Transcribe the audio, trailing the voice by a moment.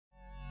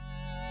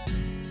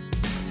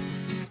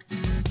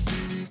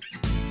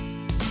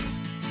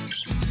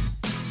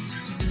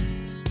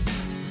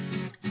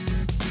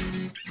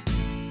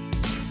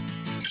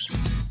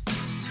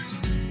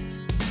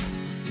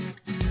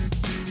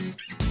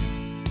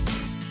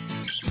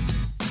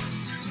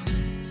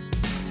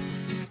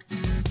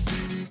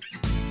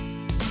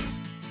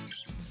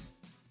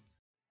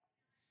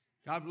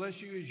God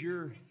bless you as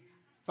you're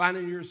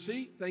finding your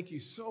seat. Thank you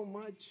so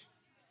much.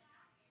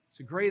 It's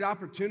a great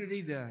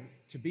opportunity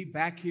to be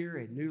back here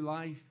at New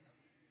Life.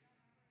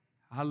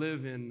 I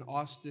live in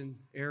Austin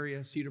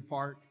area, Cedar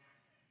Park,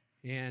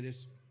 and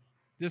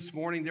this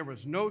morning there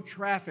was no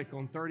traffic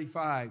on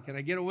 35. Can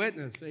I get a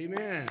witness?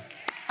 Amen.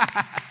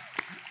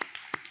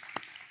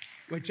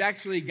 Which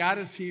actually got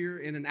us here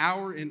in an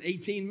hour and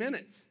 18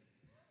 minutes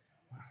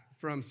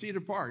from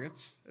Cedar Park.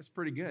 That's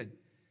pretty good.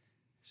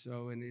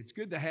 So, and it's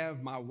good to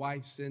have my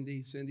wife,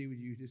 Cindy. Cindy, would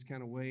you just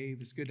kind of wave?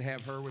 It's good to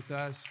have her with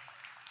us.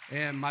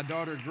 And my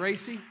daughter,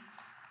 Gracie,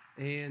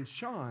 and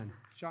Sean,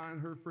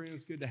 her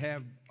friends. Good to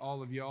have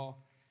all of y'all.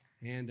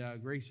 And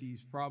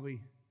Gracie's probably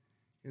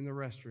in the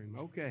restroom.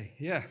 Okay,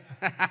 yeah.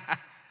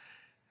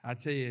 I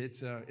tell you,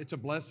 it's a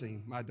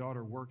blessing. My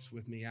daughter works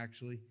with me,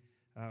 actually,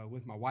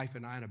 with my wife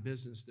and I in a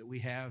business that we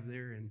have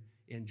there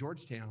in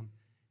Georgetown.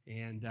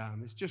 And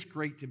it's just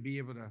great to be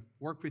able to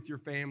work with your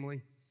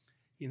family,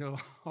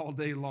 all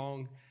day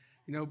long.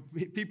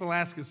 People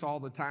ask us all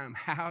the time,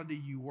 how do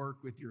you work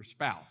with your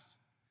spouse?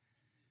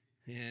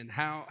 And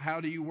how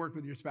do you work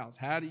with your spouse?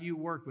 How do you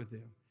work with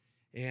them?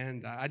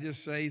 And I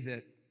just say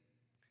that,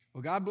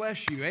 well, God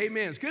bless you.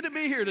 Amen. It's good to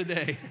be here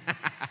today.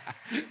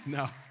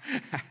 No,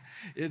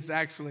 it's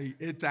actually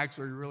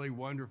really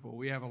wonderful.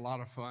 We have a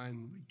lot of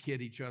fun. We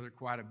kid each other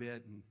quite a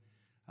bit,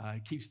 and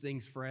it keeps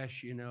things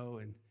fresh,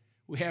 and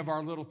we have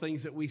our little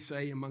things that we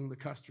say among the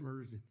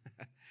customers.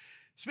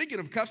 Speaking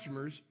of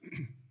customers,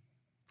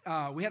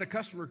 we had a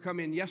customer come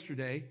in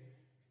yesterday,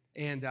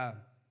 and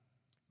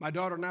my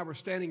daughter and I were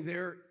standing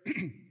there,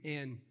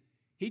 and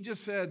he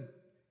just said,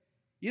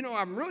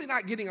 I'm really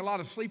not getting a lot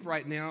of sleep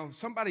right now.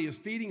 Somebody is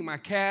feeding my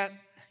cat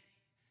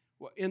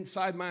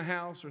inside my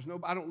house.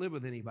 I don't live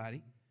with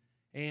anybody.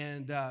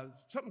 And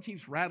something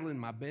keeps rattling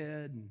my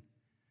bed.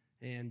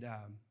 And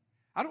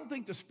I don't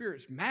think the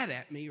Spirit's mad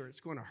at me or it's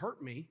going to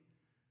hurt me.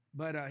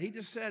 But he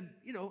just said,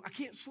 I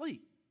can't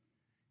sleep.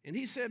 And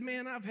he said,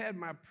 man, I've had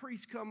my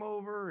priest come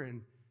over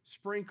and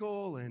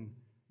sprinkle and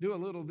do a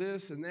little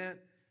this and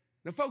that.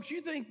 Now, folks,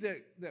 you think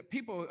that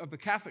people of the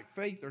Catholic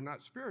faith are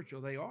not spiritual.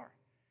 They are.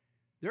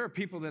 There are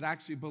people that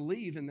actually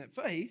believe in that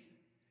faith,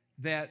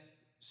 that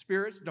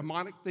spirits,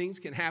 demonic things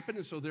can happen,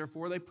 and so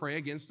therefore they pray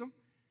against them.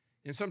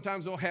 And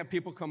sometimes they'll have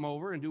people come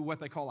over and do what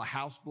they call a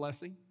house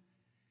blessing.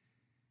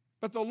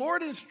 But the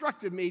Lord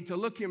instructed me to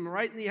look him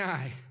right in the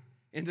eye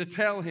and to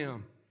tell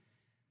him,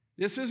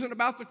 this isn't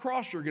about the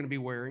cross you're going to be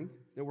wearing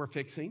that we're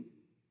fixing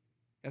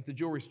at the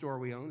jewelry store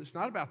we own. It's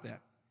not about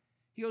that.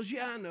 He goes,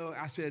 yeah, I know.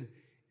 I said,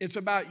 it's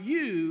about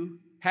you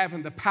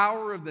having the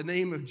power of the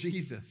name of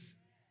Jesus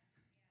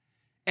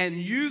and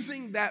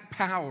using that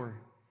power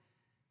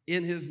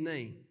in his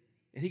name.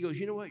 And he goes,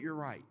 you know what? You're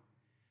right.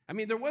 I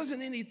mean, there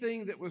wasn't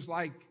anything that was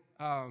like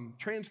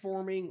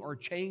transforming or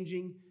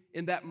changing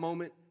in that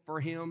moment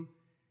for him.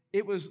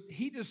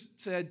 He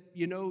just said,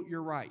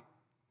 you're right.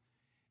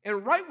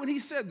 And right when he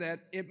said that,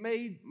 it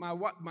made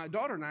my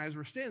daughter and I, as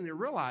we're standing there,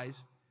 realize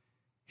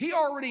he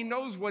already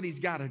knows what he's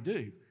got to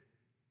do.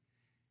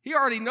 He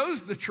already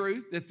knows the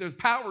truth, that the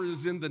power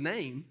is in the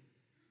name.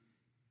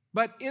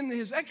 But in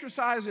his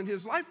exercise in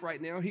his life right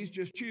now, he's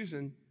just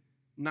choosing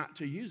not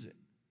to use it.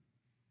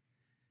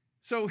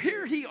 So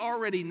here he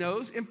already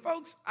knows. And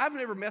folks, I've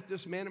never met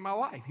this man in my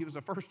life. He was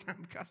a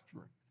first-time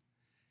customer.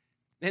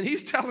 And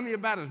he's telling me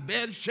about his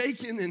bed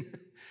shaking. And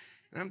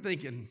I'm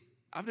thinking,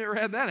 I've never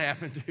had that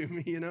happen to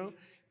me,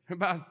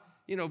 About,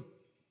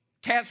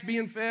 cats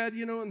being fed,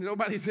 and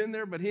nobody's in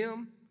there but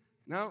him.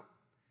 No.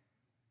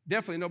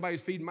 Definitely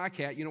nobody's feeding my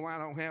cat. You know why? I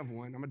don't have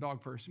one. I'm a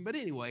dog person. But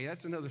anyway,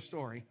 that's another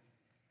story.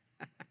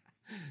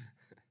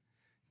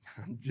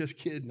 I'm just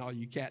kidding, all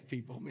you cat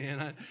people,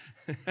 man.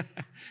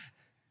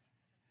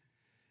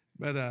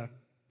 But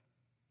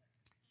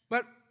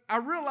I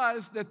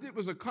realized that it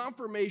was a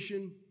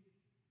confirmation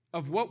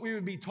of what we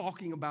would be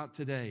talking about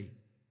today.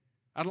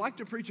 I'd like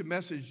to preach a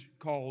message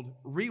called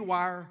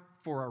Rewire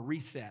for a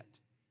Reset.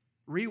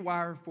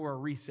 Rewire for a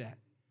Reset.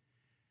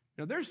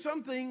 Now, there's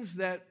some things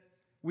that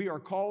we are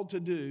called to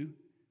do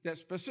that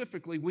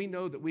specifically we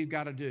know that we've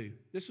got to do.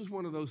 This is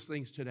one of those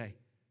things today.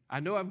 I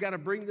know I've got to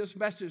bring this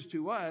message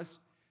to us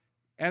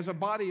as a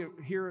body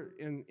here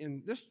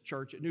in this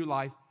church at New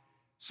Life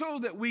so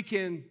that we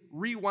can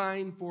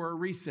rewind for a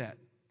reset.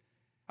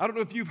 I don't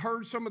know if you've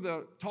heard some of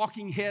the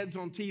talking heads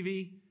on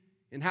TV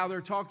and how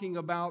they're talking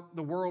about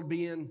the world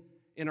being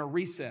in a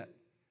reset.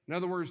 In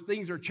other words,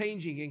 things are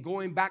changing and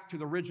going back to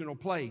the original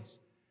place.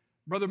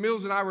 Brother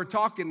Mills and I were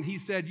talking. He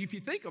said, if you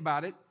think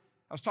about it,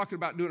 I was talking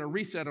about doing a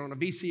reset on a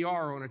VCR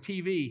or on a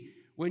TV.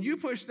 When you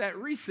push that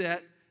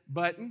reset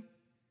button,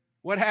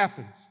 what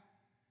happens?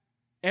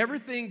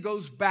 Everything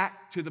goes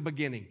back to the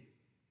beginning.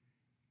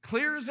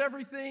 Clears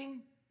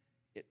everything.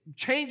 It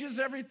changes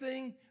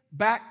everything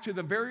back to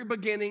the very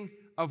beginning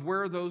of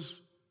where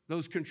those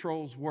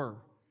controls were.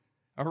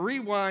 A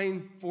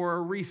rewind for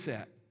a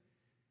reset.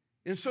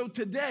 And so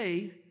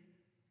today,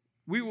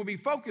 we will be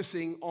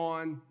focusing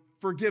on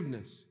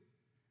forgiveness.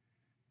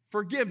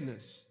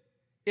 Forgiveness.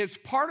 It's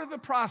part of the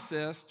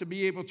process to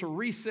be able to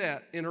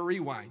reset in a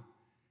rewind.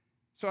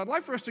 So I'd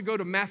like for us to go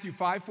to Matthew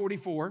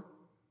 5:44.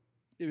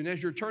 And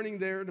as you're turning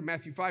there to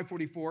Matthew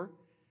 5:44, I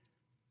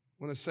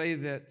want to say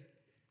that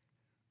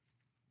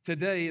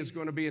today is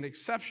going to be an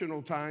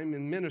exceptional time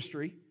in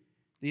ministry,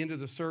 the end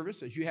of the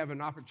service, as you have an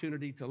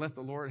opportunity to let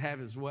the Lord have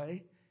his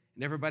way.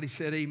 And everybody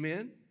said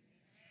amen.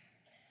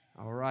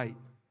 All right.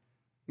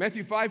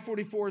 Matthew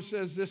 5:44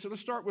 says this, and let's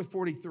start with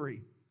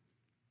 43.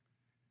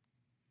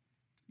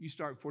 You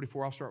start with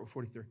 44, I'll start with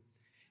 43.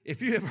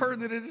 If you have heard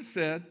that it is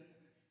said,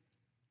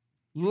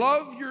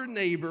 love your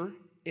neighbor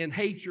and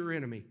hate your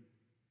enemy.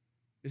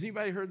 Has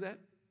anybody heard that?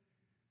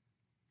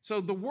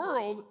 So the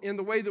world, in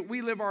the way that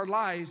we live our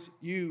lives,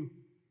 you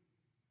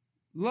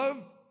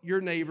love your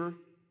neighbor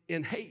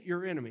and hate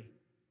your enemy.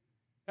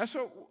 That's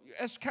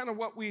kind of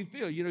what we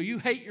feel. You know, you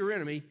hate your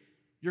enemy,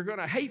 you're going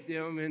to hate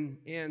them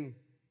and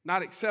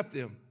not accept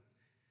them.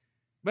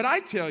 But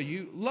I tell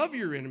you, love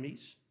your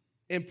enemies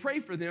and pray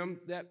for them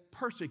that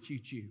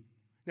persecute you.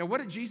 Now, what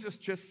did Jesus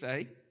just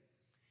say?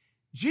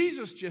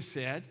 Jesus just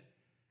said,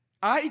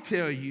 I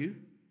tell you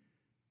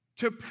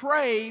to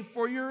pray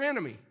for your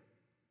enemy.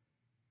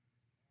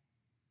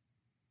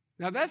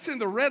 Now, that's in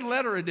the red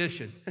letter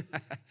edition.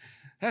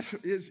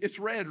 It's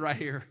red right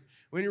here.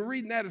 When you're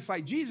reading that, it's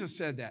like Jesus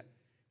said that.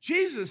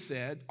 Jesus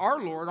said,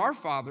 our Lord, our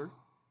Father,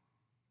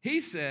 he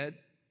said,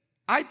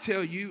 I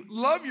tell you,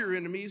 love your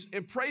enemies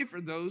and pray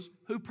for those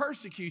who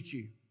persecute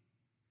you,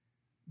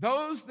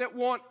 those that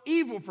want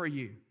evil for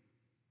you.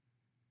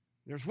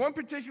 There's one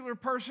particular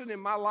person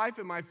in my life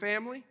and my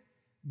family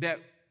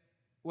that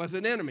was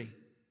an enemy.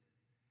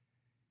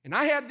 And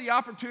I had the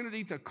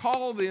opportunity to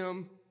call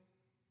them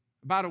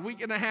about a week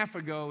and a half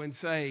ago and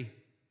say,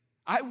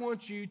 I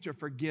want you to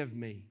forgive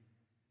me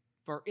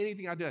for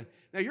anything I've done.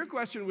 Now, your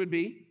question would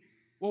be,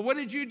 well, what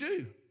did you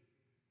do?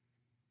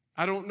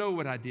 I don't know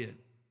what I did.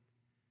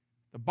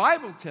 The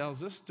Bible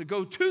tells us to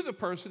go to the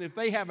person if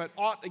they have an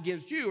ought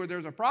against you or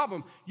there's a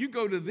problem. You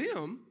go to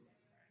them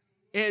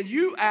and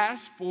you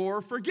ask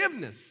for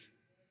forgiveness.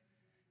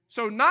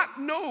 So not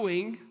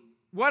knowing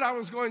what I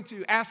was going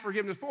to ask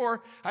forgiveness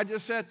for, I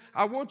just said,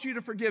 I want you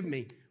to forgive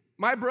me.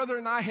 My brother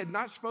and I had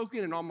not spoken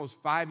in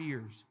almost 5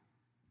 years.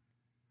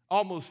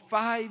 Almost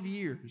 5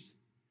 years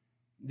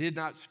did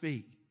not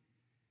speak.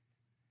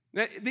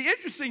 Now, the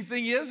interesting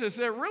thing is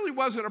there really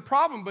wasn't a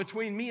problem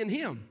between me and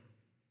him.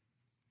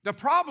 The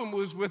problem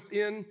was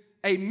within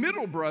a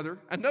middle brother,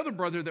 another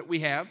brother that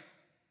we have,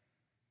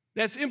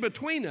 that's in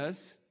between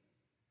us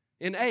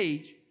in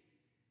age.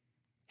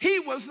 He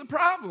was the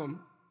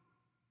problem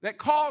that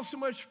caused so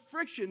much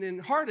friction and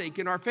heartache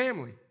in our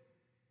family.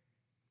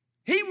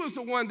 He was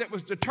the one that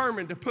was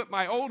determined to put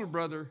my older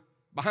brother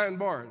behind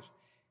bars.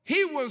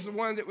 He was the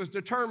one that was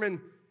determined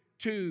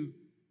to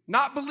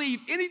not believe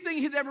anything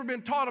he'd ever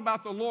been taught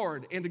about the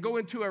Lord and to go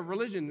into a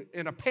religion,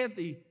 in a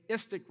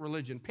pantheistic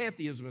religion,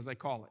 pantheism as they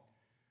call it,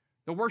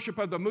 the worship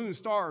of the moon,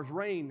 stars,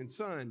 rain, and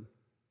sun.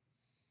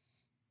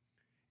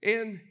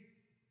 And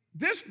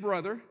this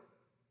brother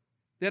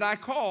that I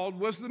called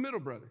was the middle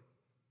brother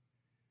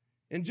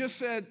and just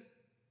said,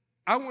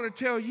 I want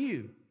to tell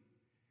you.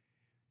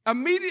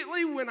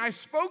 Immediately when I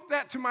spoke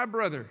that to my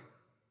brother,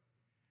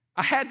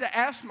 I had to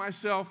ask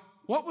myself,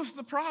 what was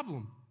the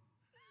problem?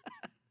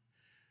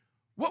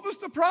 What was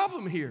the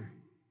problem here?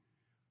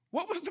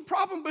 What was the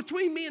problem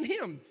between me and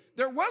him?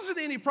 There wasn't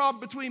any problem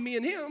between me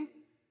and him,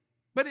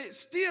 but it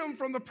stemmed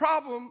from the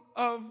problem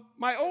of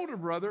my older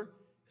brother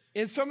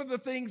and some of the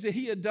things that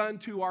he had done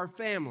to our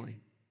family.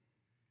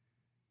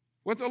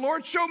 What the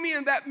Lord showed me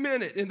in that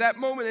minute, in that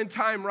moment in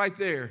time right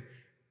there,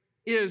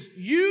 is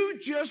you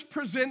just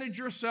presented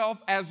yourself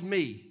as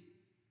me.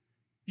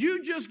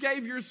 You just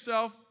gave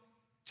yourself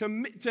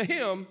to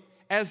him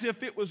as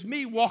if it was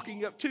me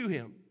walking up to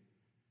him.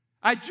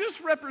 I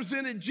just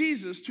represented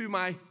Jesus to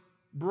my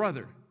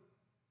brother.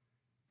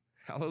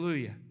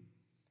 Hallelujah.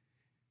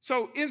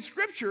 So in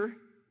Scripture,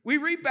 we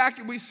read back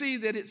and we see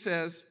that it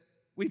says,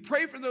 we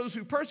pray for those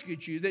who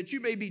persecute you, that you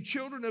may be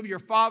children of your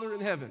Father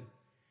in heaven.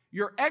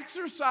 You're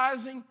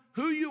exercising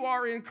who you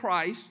are in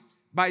Christ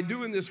by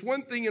doing this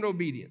one thing in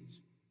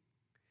obedience.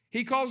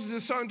 He causes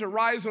his sun to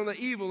rise on the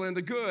evil and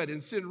the good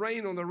and send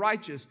rain on the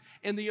righteous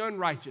and the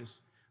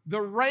unrighteous.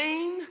 The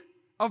rain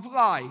of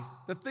life,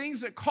 the things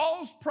that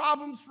cause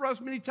problems for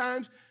us many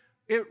times,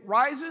 it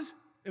rises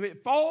and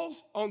it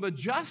falls on the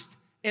just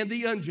and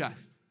the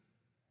unjust.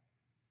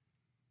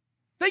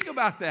 Think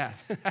about that.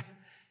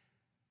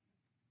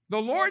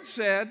 The Lord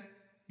said,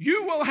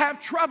 you will have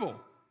trouble.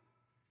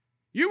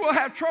 You will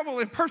have trouble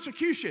in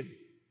persecution.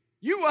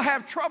 You will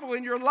have trouble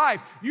in your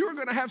life. You are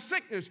going to have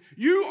sickness.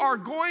 You are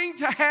going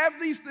to have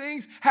these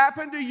things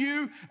happen to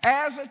you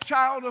as a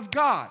child of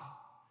God.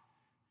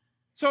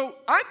 So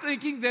I'm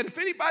thinking that if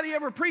anybody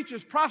ever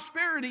preaches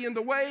prosperity in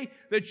the way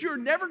that you're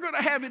never going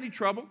to have any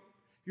trouble,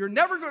 you're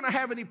never going to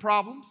have any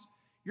problems,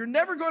 you're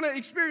never going to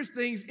experience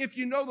things if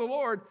you know the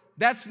Lord,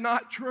 that's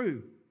not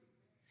true.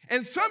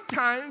 And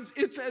sometimes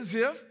it's as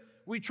if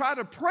we try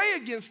to pray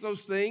against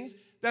those things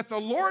that the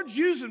Lord's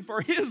using for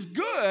his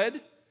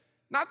good.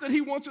 Not that he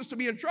wants us to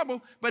be in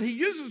trouble, but he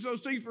uses those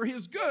things for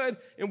his good,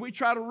 and we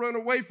try to run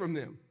away from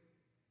them.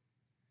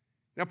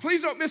 Now,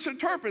 please don't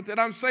misinterpret that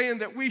I'm saying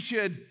that we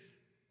should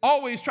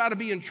always try to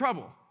be in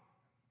trouble.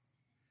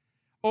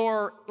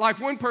 Or like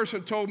one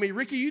person told me,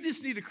 Ricky, you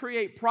just need to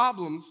create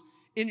problems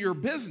in your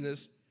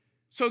business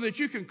so that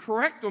you can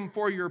correct them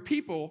for your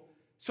people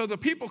so the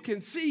people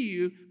can see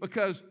you,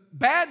 because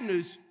bad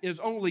news is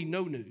only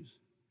no news.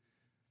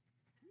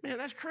 Man,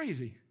 that's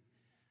crazy.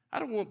 I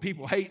don't want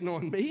people hating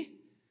on me.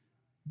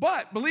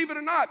 But believe it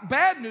or not,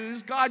 bad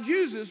news God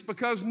uses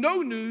because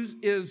no news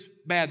is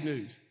bad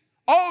news.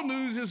 All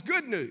news is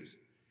good news.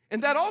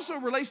 And that also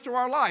relates to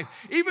our life.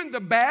 Even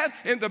the bad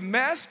and the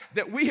mess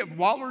that we have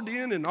wallowed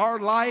in our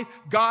life,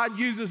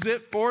 God uses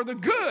it for the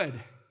good.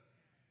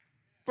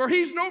 For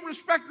He's no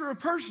respecter of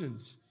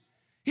persons.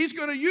 He's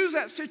going to use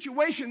that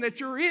situation that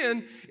you're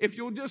in if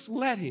you'll just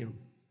let Him.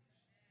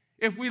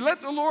 If we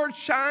let the Lord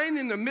shine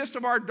in the midst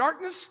of our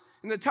darkness,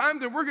 in the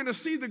time that we're going to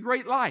see the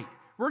great light.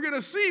 We're going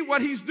to see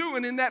what He's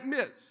doing in that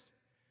midst.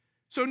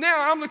 So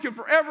now I'm looking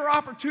for every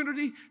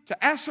opportunity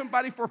to ask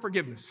somebody for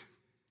forgiveness.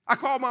 I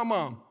call my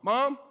mom.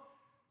 Mom,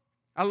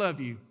 I love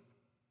you.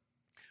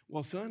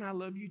 Well, son, I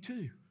love you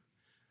too.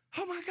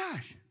 Oh my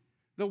gosh,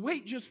 the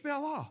weight just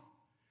fell off.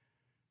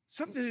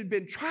 Something had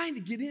been trying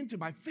to get into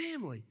my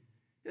family,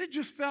 and it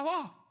just fell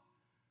off.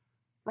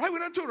 Right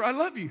when I told her I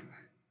love you,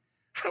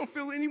 I don't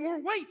feel any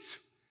more weights,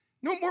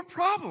 no more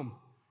problem.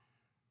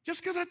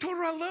 Just because I told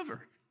her I love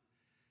her.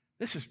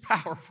 This is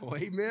powerful,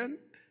 amen?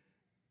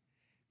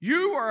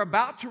 You are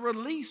about to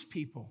release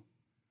people.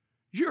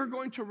 You're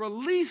going to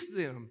release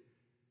them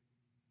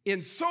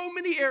in so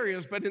many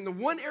areas, but in the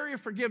one area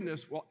of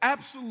forgiveness will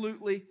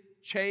absolutely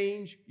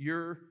change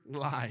your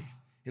life.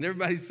 And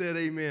everybody said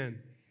amen.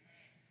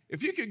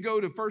 If you could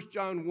go to 1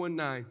 John 1:9,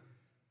 I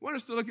want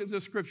us to look at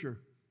this scripture.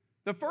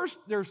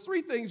 There's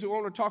three things I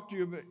want to talk to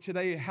you about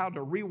today, how to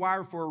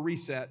rewire for a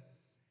reset.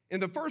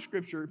 And the first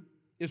scripture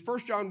is 1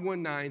 John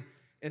 1:9,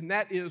 and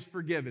that is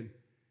forgiven.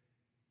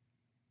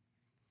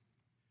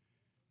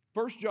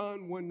 1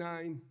 John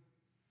 1:9,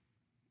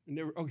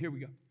 here we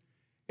go.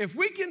 If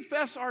we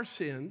confess our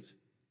sins,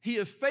 He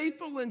is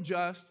faithful and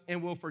just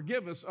and will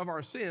forgive us of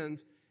our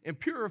sins and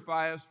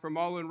purify us from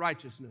all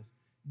unrighteousness.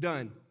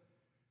 Done.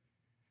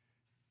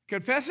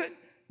 Confess it,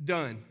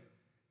 done.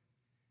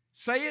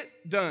 Say it,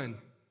 done.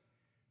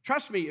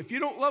 Trust me, if you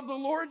don't love the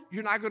Lord,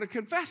 you're not going to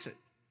confess it.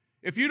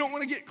 If you don't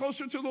want to get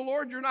closer to the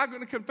Lord, you're not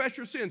going to confess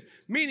your sins.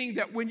 Meaning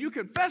that when you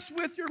confess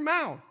with your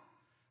mouth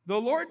the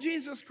Lord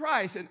Jesus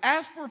Christ and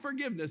ask for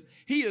forgiveness,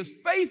 He is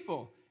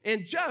faithful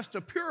and just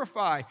to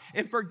purify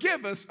and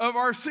forgive us of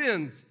our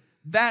sins.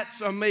 That's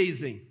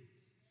amazing.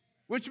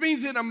 Which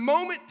means in a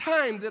moment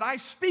time that I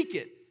speak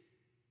it,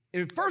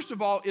 and first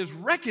of all is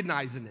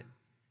recognizing it.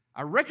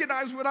 I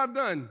recognize what I've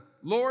done.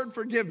 Lord,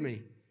 forgive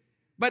me.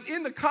 But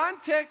in the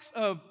context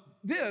of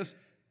this,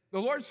 the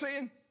Lord's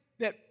saying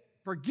that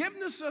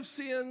forgiveness of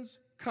sins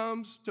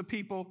comes to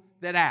people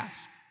that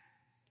ask.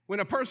 When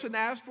a person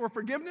asks for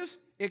forgiveness,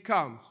 it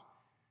comes.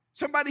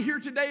 Somebody here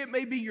today, it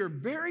may be your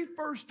very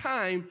first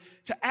time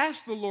to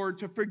ask the Lord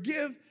to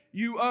forgive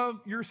you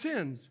of your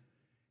sins.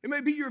 It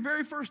may be your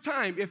very first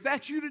time. If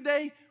that's you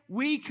today,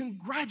 we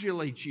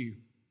congratulate you.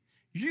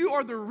 You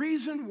are the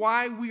reason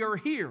why we are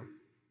here,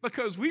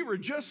 because we were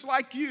just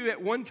like you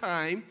at one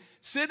time,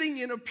 sitting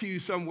in a pew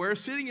somewhere,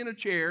 sitting in a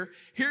chair,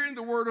 hearing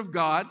the Word of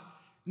God,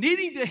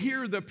 needing to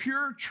hear the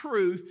pure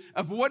truth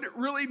of what it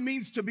really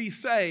means to be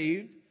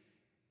saved,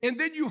 and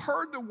then you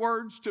heard the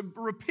words to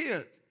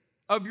repent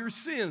of your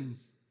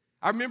sins.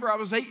 I remember I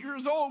was 8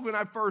 years old when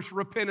I first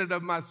repented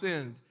of my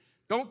sins.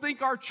 Don't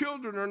think our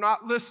children are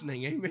not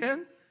listening,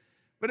 amen?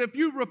 But if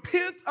you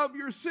repent of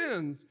your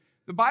sins,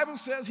 the Bible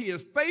says He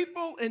is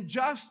faithful and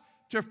just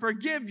to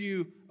forgive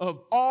you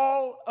of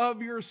all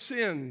of your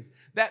sins.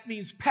 That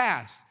means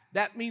past.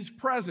 That means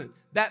present.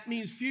 That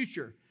means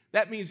future.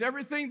 That means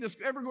everything that's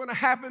ever going to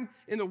happen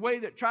in the way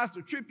that tries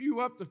to trip you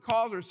up to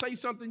cause or say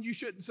something you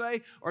shouldn't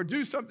say or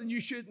do something you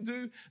shouldn't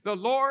do. The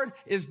Lord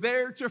is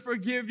there to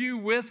forgive you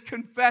with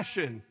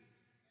confession.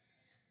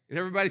 And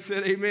everybody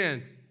said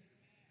amen.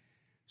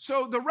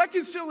 So the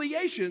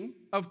reconciliation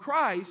of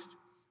Christ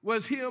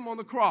was Him on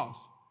the cross.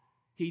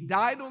 He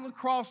died on the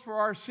cross for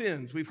our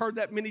sins. We've heard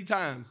that many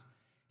times.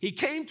 He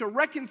came to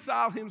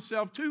reconcile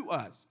Himself to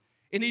us.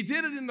 And He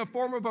did it in the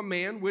form of a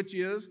man, which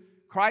is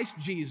Christ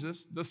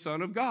Jesus, the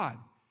Son of God.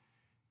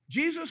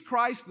 Jesus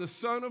Christ, the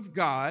Son of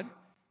God,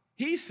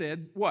 He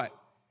said what?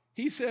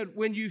 He said,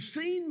 when you've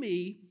seen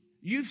me,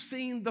 you've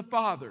seen the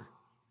Father.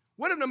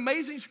 What an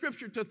amazing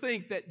scripture to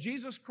think that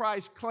Jesus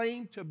Christ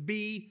claimed to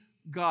be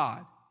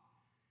God.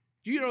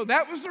 Do you know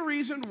that was the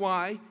reason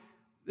why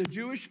the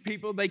Jewish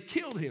people, they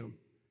killed Him.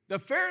 The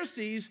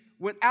Pharisees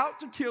went out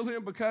to kill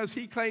Him because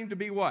He claimed to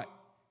be what?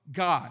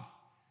 God.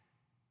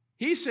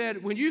 He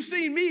said, when you've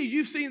seen me,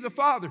 you've seen the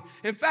Father.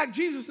 In fact,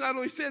 Jesus not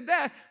only said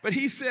that, but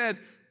He said,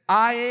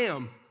 I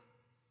am.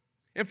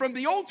 And from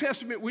the Old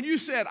Testament, when you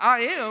said,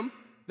 I am,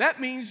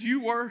 that means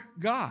you were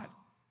God.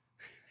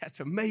 That's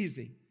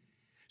amazing.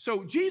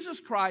 So Jesus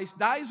Christ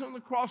dies on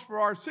the cross for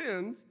our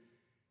sins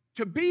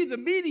to be the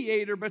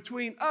mediator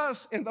between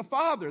us and the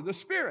Father, the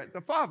Spirit,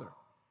 the Father.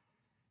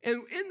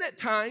 And in that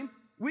time,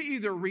 we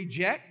either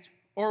reject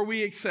or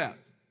we accept.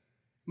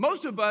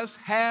 Most of us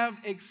have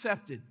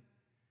accepted.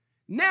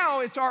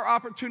 Now it's our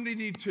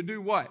opportunity to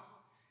do what?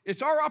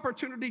 It's our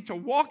opportunity to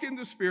walk in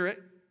the Spirit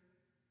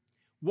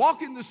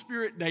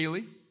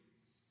daily,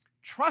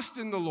 trust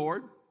in the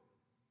Lord,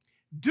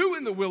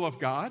 doing the will of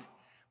God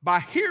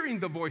by hearing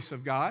the voice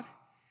of God,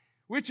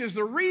 which is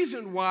the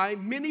reason why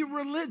many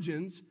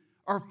religions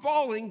are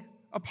falling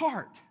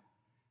apart,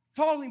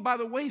 falling by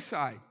the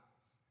wayside.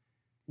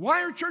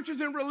 Why are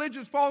churches and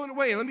religions falling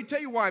away? Let me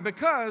tell you why.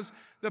 Because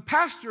the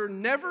pastor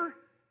never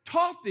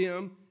taught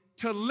them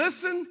to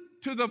listen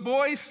to the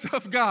voice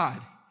of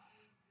God.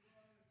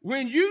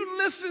 When you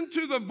listen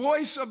to the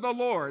voice of the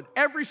Lord,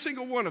 every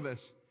single one of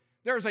us,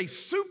 there's a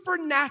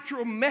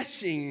supernatural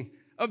meshing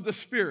of the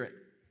Spirit.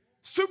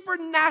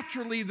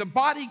 Supernaturally, the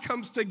body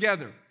comes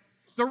together.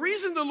 The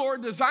reason the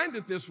Lord designed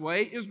it this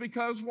way is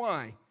because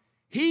why?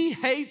 He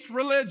hates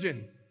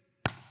religion.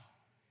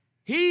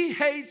 He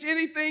hates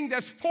anything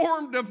that's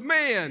formed of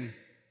man.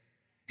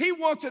 He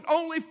wants it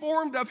only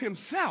formed of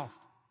himself.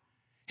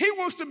 He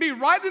wants to be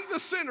right in the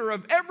center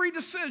of every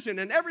decision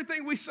and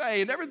everything we say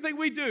and everything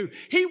we do.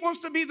 He wants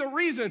to be the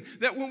reason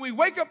that when we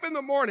wake up in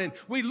the morning,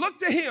 we look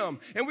to him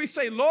and we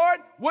say, Lord,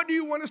 what do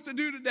you want us to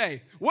do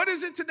today? What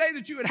is it today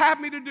that you would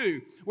have me to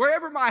do?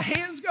 Wherever my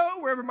hands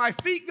go, wherever my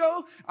feet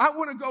go, I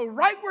want to go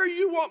right where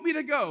you want me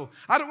to go.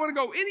 I don't want to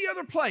go any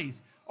other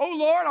place. Oh,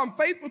 Lord, I'm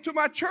faithful to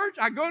my church.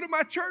 I go to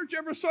my church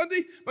every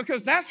Sunday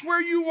because that's where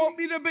you want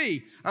me to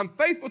be. I'm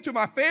faithful to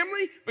my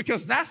family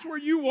because that's where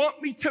you want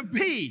me to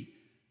be.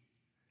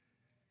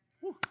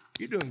 Whew,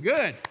 you're doing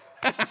good.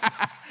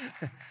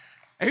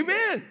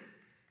 Amen.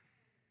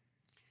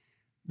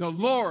 The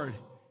Lord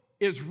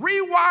is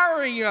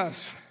rewiring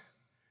us.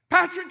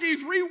 Patrick,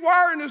 he's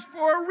rewiring us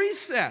for a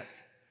reset.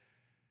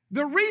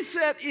 The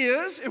reset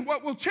is, and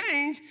what will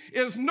change,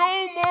 is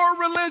no more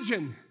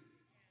religion.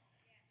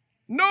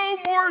 No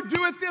more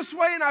do it this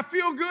way and I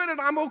feel good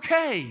and I'm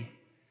okay.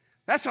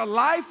 That's a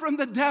lie from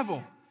the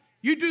devil.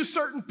 You do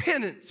certain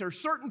penance or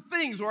certain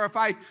things, or if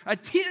I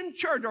attend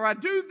church or I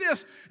do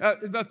this,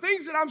 the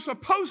things that I'm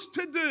supposed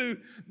to do,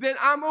 then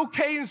I'm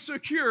okay and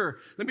secure.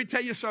 Let me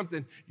tell you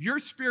something. Your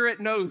spirit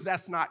knows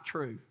that's not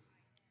true.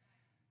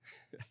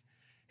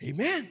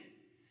 Amen.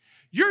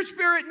 Your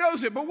spirit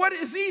knows it, but what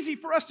is easy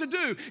for us to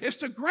do is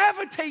to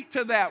gravitate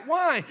to that.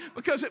 Why?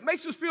 Because it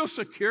makes us feel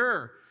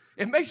secure.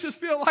 It makes us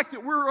feel like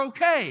that we're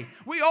okay.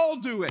 We all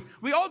do it.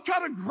 We all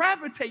try to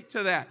gravitate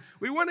to that.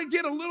 We want to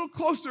get a little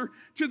closer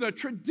to the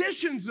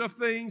traditions of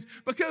things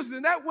because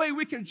in that way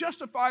we can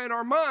justify in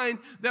our mind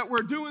that we're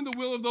doing the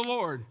will of the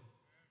Lord.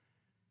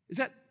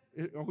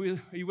 Are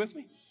you with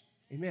me?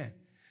 Amen.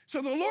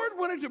 So the Lord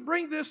wanted to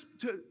bring this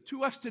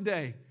to us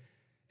today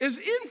is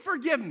in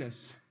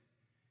forgiveness.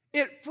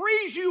 It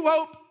frees you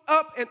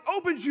up and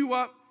opens you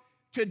up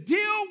to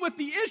deal with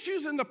the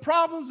issues and the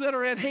problems that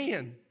are at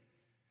hand.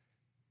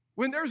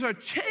 When there's a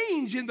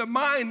change in the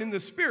mind and the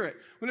spirit,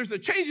 when there's a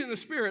change in the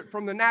spirit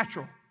from the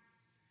natural,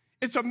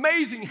 it's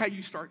amazing how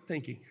you start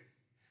thinking.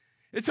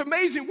 It's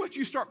amazing what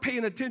you start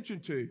paying attention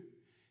to.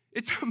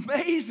 It's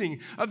amazing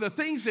of the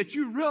things that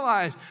you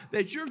realize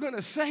that you're going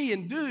to say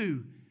and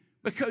do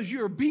because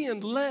you're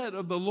being led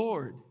of the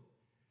Lord.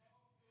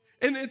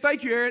 And then,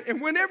 thank you, Aaron.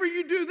 And whenever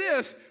you do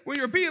this, when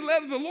you're being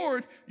led of the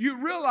Lord,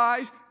 you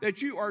realize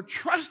that you are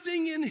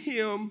trusting in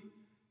him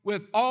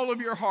with all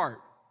of your heart.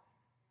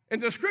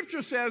 And the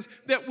scripture says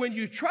that when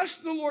you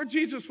trust the Lord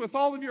Jesus with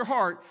all of your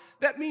heart,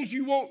 that means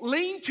you won't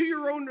lean to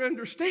your own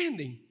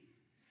understanding.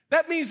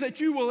 That means that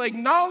you will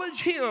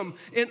acknowledge him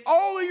in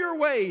all of your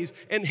ways,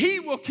 and he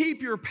will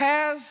keep your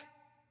paths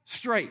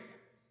straight.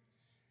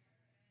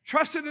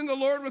 Trusting in the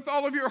Lord with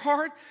all of your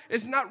heart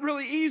is not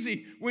really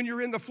easy when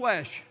you're in the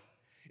flesh.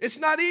 It's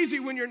not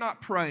easy when you're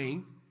not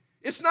praying.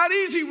 It's not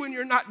easy when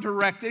you're not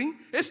directing.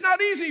 It's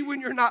not easy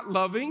when you're not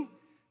loving.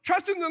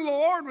 Trusting in the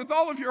Lord with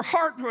all of your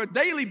heart for a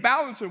daily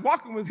balance and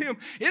walking with him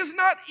is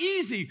not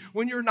easy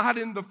when you're not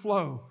in the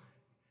flow.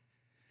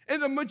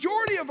 And the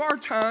majority of our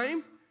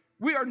time,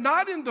 we are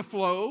not in the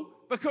flow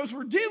because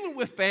we're dealing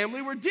with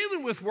family, we're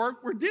dealing with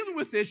work, we're dealing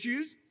with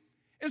issues.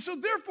 And so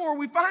therefore,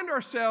 we find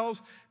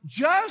ourselves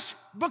just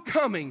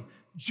becoming,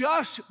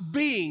 just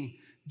being,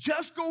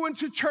 just going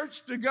to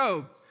church to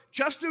go,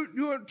 just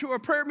to a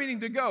prayer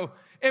meeting to go,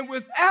 and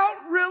without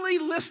really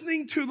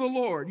listening to the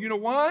Lord. You know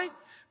why?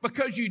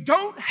 Because you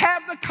don't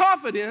have the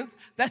confidence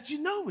that you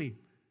know him.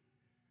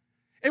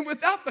 And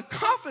without the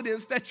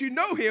confidence that you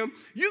know him,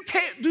 you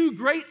can't do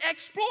great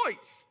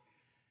exploits.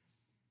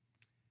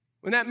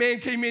 When that man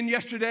came in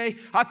yesterday,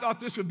 I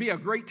thought this would be a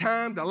great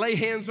time to lay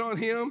hands on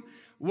him,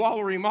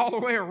 waller him all the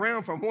way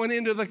around from one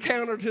end of the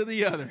counter to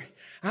the other.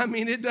 I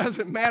mean, it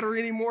doesn't matter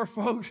anymore,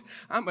 folks.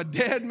 I'm a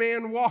dead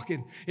man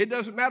walking. It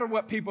doesn't matter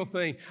what people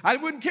think. I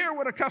wouldn't care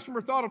what a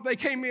customer thought if they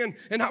came in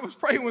and I was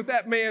praying with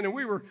that man and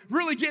we were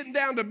really getting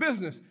down to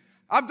business.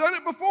 I've done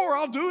it before.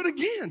 I'll do it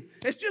again.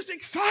 It's just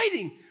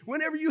exciting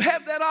whenever you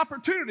have that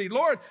opportunity.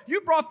 Lord,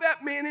 you brought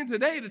that man in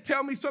today to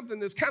tell me something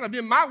that's kind of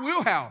in my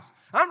wheelhouse.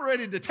 I'm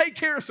ready to take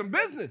care of some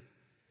business.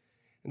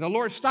 And the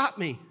Lord stopped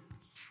me.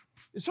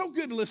 It's so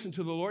good to listen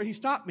to the Lord. He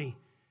stopped me.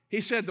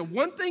 He said, the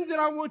one thing that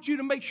I want you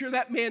to make sure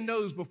that man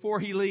knows before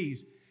he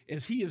leaves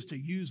is he is to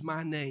use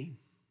my name.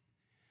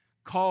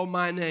 Call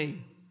my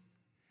name.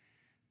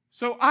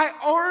 So I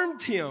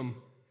armed him.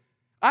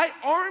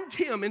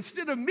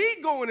 Instead of me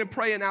going and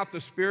praying out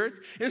the spirits,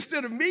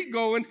 instead of me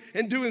going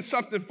and doing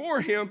something for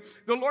him,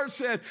 the Lord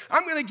said,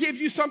 I'm going to give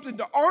you something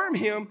to arm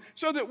him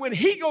so that when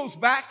he goes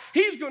back,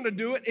 he's going to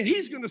do it and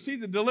he's going to see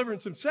the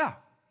deliverance himself.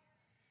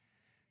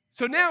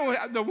 So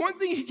now the one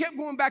thing he kept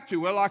going back to,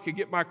 well, I could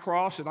get my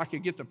cross and I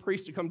could get the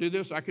priest to come do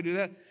this, I could do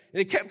that. And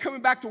he kept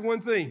coming back to one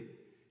thing,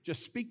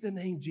 just speak the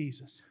name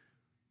Jesus.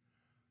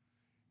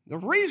 The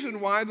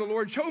reason why the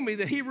Lord showed me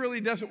that he really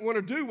doesn't want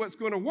to do what's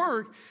going to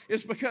work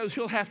is because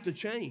he'll have to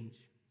change.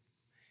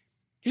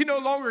 He no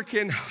longer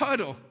can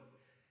huddle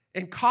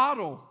and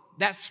coddle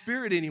that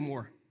spirit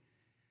anymore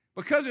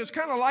because it's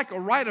kind of like a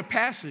rite of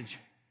passage.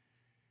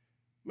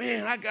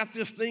 Man, I got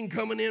this thing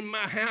coming in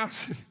my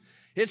house.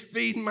 It's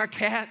feeding my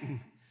cat and,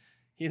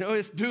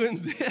 it's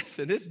doing this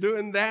and it's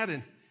doing that.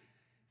 And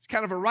it's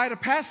kind of a rite of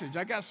passage.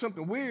 I got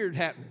something weird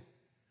happening.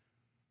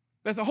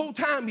 But the whole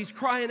time he's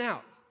crying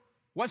out.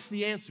 What's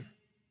the answer?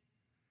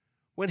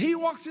 When he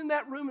walks in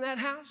that room, in that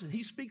house, and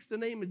he speaks the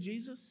name of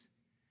Jesus,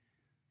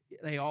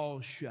 they all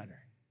shudder.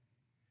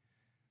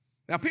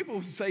 Now,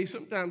 people say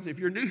sometimes, if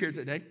you're new here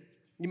today,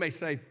 you may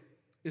say,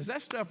 is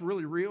that stuff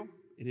really real?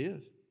 It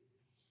is.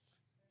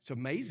 It's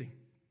amazing.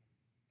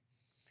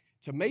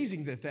 It's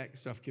amazing that that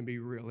stuff can be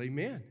real.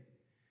 Amen.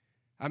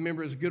 I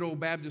remember as a good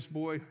old Baptist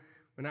boy,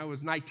 when I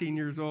was 19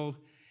 years old,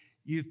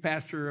 youth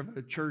pastor of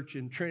a church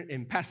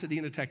in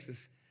Pasadena,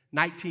 Texas,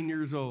 19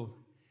 years old.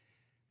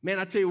 Man,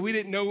 I tell you, we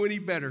didn't know any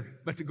better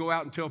but to go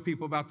out and tell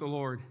people about the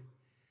Lord.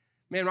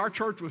 Man, our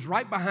church was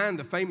right behind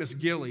the famous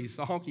Gillies,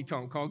 the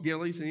honky-tonk called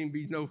Gillies.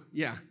 And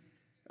yeah.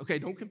 Okay,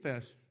 don't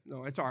confess.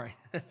 No, it's all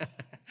right.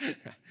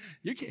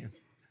 You can.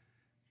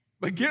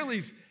 But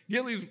Gillies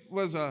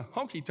was a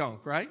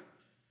honky-tonk, right?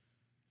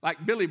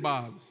 Like Billy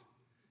Bob's.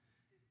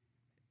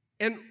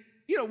 And,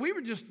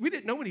 we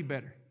didn't know any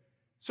better.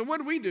 So what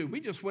did? We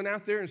just went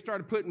out there and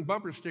started putting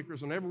bumper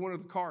stickers on every one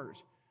of the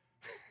cars.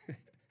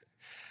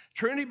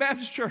 Trinity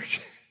Baptist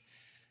Church.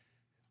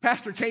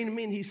 Pastor came to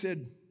me and he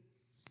said,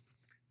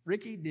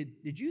 Ricky,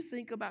 did you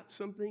think about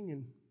something?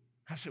 And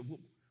I said, well,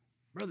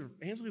 Brother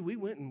Ansley, we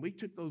went and we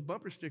took those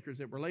bumper stickers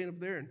that were laying up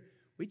there and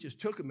we just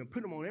took them and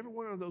put them on every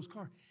one of those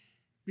cars.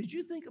 Did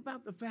you think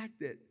about the fact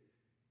that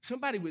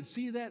somebody would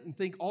see that and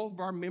think all of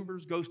our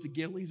members goes to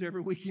Gillies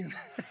every weekend?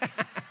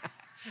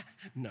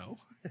 No.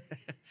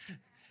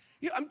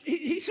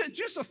 He said,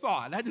 just a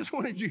thought. I just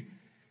wanted you.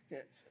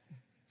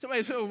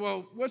 Somebody said,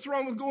 well, what's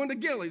wrong with going to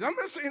Gillies? I'm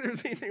not saying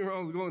there's anything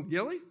wrong with going to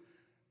Gillies.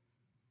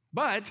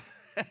 But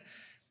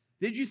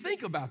did you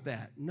think about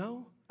that?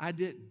 No, I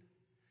didn't.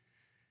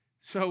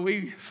 So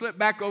we slipped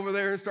back over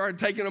there and started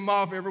taking them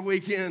off every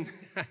weekend.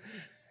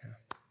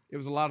 It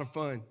was a lot of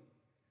fun.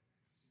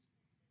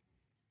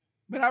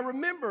 But I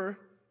remember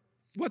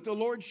what the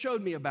Lord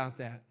showed me about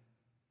that.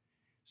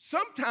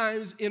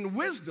 Sometimes in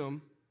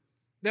wisdom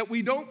that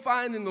we don't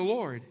find in the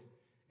Lord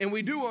and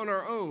we do on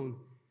our own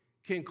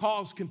can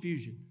cause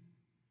confusion.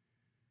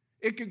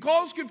 It can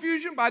cause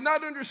confusion by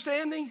not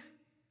understanding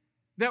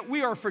that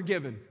we are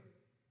forgiven.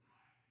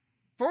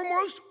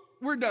 Foremost,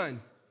 we're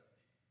done.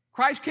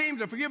 Christ came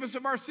to forgive us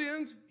of our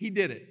sins. He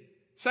did it.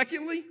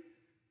 Secondly,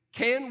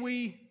 can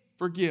we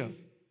forgive?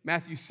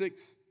 Matthew 6.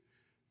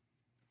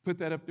 Put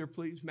that up there,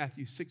 please.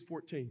 Matthew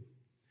 6:14.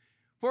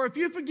 For if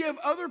you forgive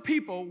other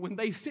people when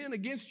they sin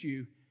against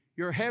you,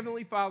 your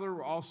heavenly Father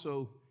will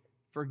also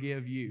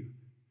forgive you.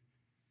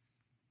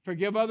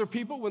 Forgive other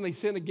people when they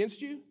sin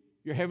against you,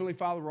 your heavenly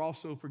Father will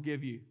also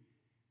forgive you.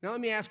 Now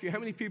let me ask you, how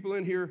many people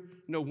in here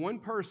know one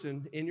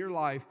person in your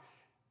life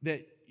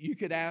that you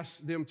could ask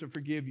them to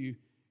forgive you,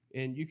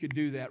 and you could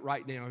do that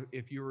right now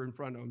if you were in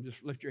front of them?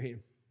 Just lift your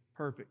hand.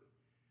 Perfect.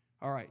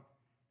 All right.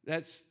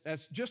 That's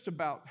just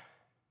about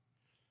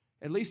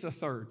at least a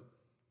third.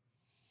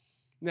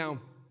 Now,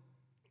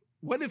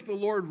 what if the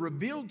Lord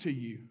revealed to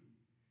you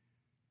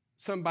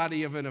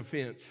somebody of an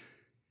offense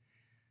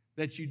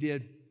that you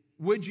did?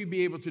 Would you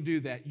be able to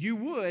do that? You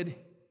would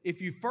if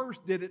you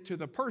first did it to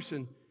the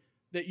person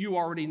that you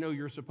already know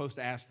you're supposed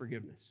to ask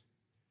forgiveness.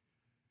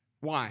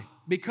 Why?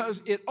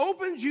 Because it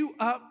opens you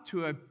up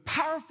to a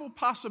powerful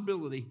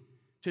possibility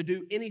to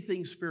do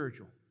anything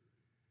spiritual.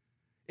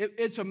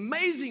 It's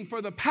amazing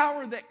for the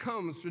power that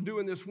comes for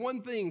doing this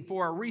one thing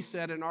for a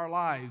reset in our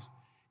lives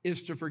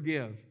is to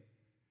forgive.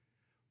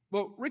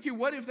 Well, Ricky,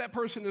 what if that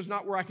person is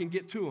not where I can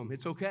get to them?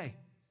 It's okay.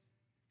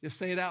 Just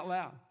say it out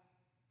loud.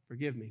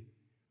 Forgive me.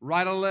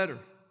 Write a letter.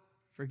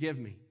 Forgive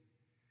me.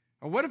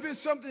 Or what if it's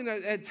something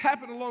that's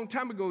happened a long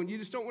time ago and you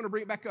just don't want to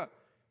bring it back up?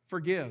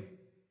 Forgive.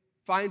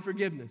 Find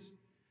forgiveness.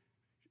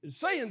 It's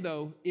saying,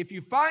 though, if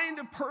you find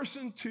a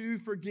person to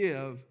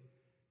forgive,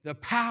 the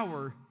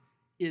power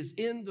is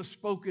in the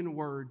spoken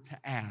word to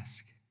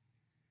ask.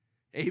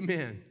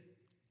 Amen.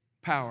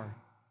 Power.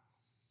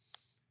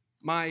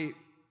 My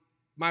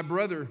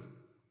brother,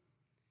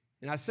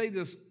 and I say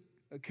this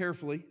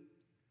carefully,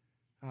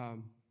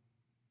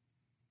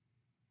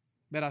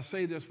 but I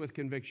say this with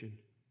conviction.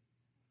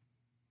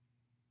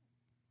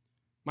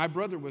 My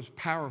brother was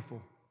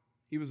powerful.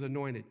 He was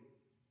anointed.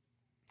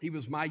 He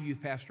was my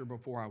youth pastor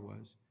before I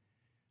was.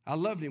 I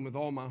loved him with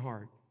all my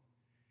heart.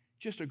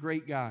 Just a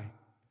great guy.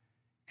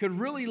 Could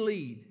really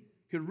lead,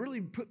 could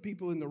really put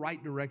people in the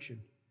right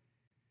direction.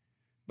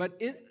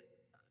 But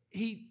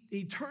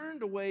he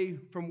turned away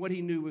from what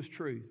he knew was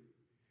truth.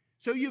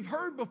 So you've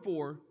heard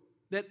before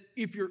that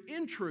if you're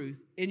in truth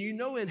and you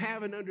know and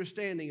have an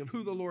understanding of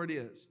who the Lord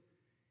is,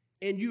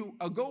 and you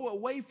go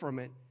away from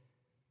it,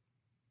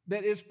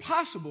 that it's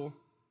possible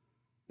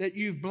that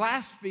you've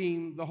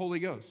blasphemed the Holy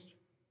Ghost.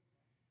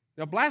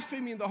 Now,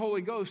 blaspheming the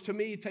Holy Ghost, to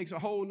me, takes a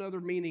whole other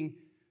meaning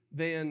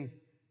than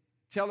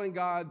telling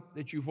God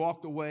that you've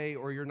walked away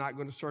or you're not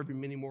going to serve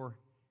Him anymore,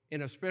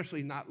 and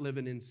especially not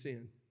living in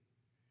sin.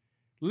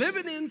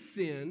 Living in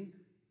sin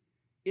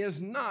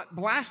is not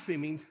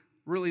blaspheming,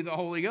 really, the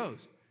Holy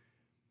Ghost.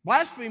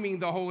 Blaspheming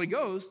the Holy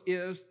Ghost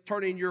is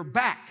turning your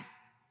back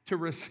to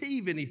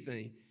receive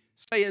anything,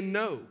 saying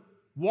no,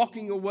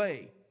 walking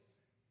away.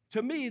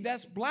 To me,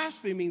 that's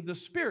blaspheming the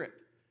Spirit,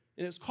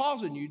 and it's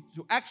causing you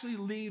to actually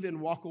leave and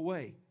walk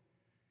away.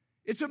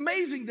 It's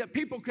amazing that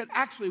people could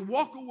actually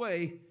walk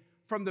away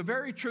from the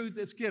very truth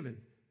that's given.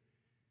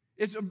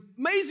 It's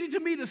amazing to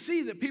me to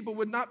see that people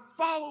would not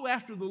follow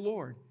after the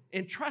Lord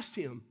and trust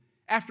Him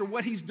after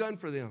what He's done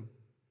for them.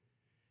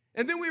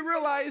 And then we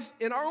realize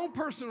in our own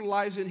personal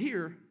lives in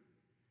here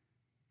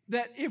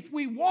that if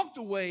we walked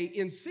away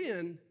in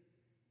sin,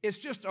 it's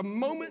just a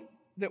moment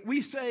that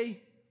we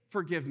say,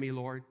 "Forgive me,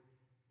 Lord,"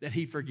 that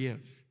He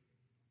forgives.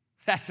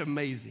 That's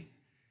amazing.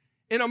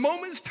 In a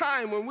moment's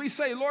time when we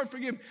say, "Lord,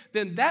 forgive me,"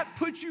 then that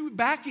puts you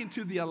back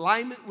into the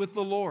alignment with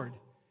the Lord.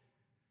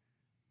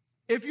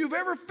 If you've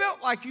ever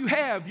felt like you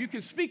have, you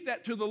can speak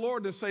that to the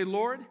Lord and say,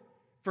 "Lord,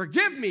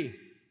 forgive me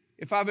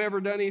if I've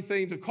ever done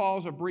anything to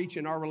cause a breach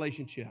in our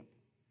relationship."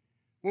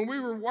 When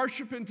we were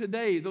worshiping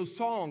today, those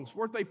songs,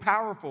 weren't they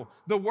powerful?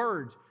 The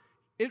words,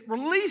 it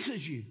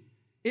releases you.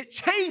 It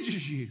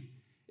changes you.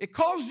 It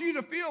causes you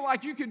to feel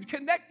like you can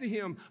connect to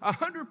Him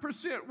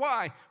 100%.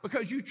 Why?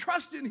 Because you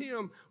trust in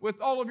Him with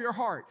all of your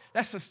heart.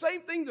 That's the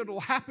same thing that will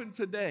happen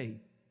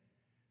today.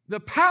 The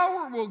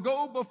power will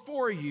go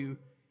before you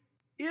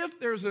if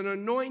there's an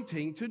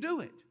anointing to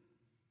do it.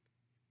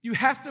 You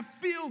have to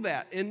feel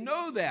that and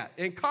know that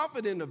and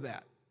confident of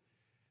that.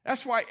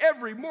 That's why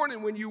every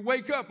morning when you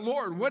wake up,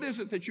 "Lord, what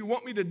is it that you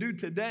want me to do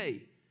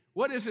today?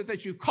 What is it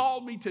that you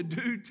called me to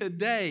do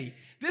today?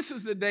 This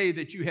is the day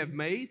that you have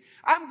made.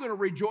 I'm going to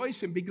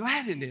rejoice and be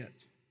glad in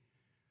it."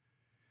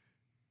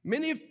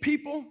 Many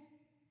people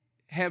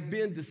have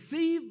been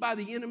deceived by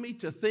the enemy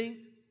to think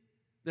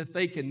that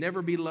they can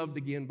never be loved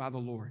again by the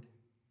Lord.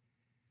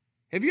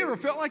 Have you ever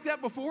felt like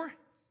that before?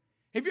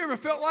 Have you ever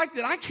felt like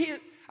that?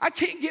 I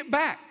can't get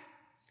back.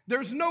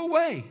 There's no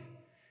way.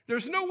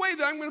 There's no way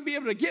that I'm going to be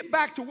able to get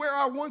back to where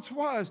I once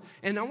was.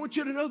 And I want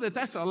you to know that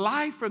that's a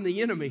lie from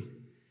the enemy.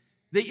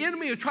 The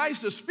enemy tries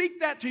to speak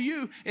that to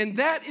you, and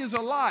that is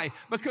a lie,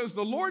 because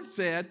the Lord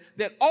said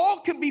that all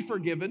can be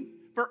forgiven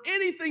for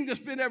anything that's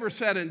been ever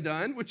said and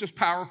done, which is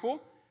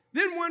powerful.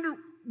 Then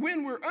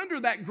when we're under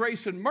that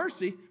grace and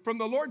mercy from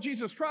the Lord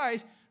Jesus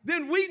Christ,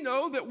 then we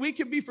know that we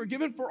can be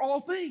forgiven for all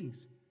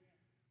things.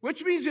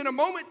 Which means in a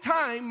moment in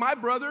time, my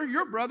brother,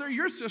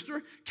 your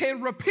sister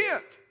can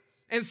repent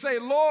and say,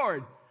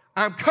 "Lord,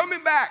 I'm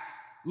coming back.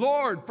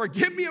 Lord,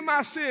 forgive me of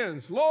my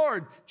sins.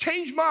 Lord,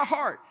 change my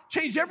heart.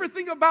 Change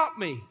everything about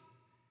me."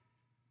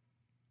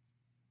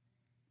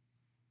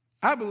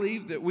 I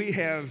believe that we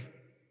have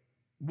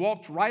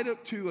walked right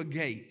up to a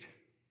gate,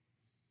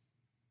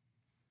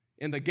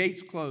 and the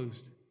gate's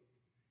closed.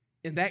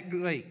 And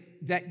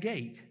that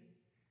gate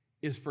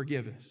is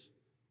forgiveness.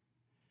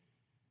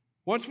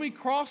 Once we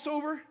cross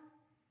over,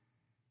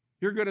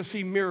 you're going to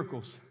see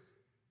miracles.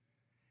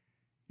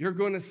 You're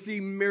going to see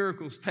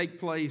miracles take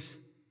place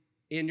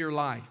in your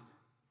life.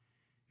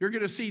 You're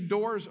going to see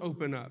doors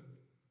open up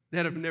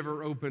that have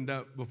never opened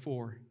up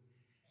before.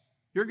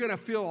 You're going to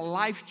feel a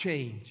life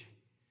change.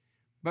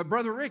 But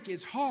Brother Rick,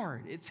 it's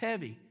hard. It's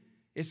heavy.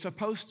 It's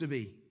supposed to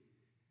be.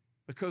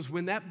 Because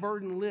when that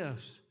burden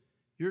lifts,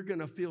 you're going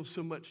to feel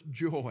so much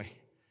joy,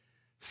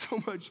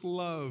 so much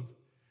love.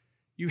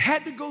 You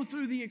had to go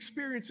through the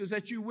experiences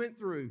that you went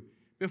through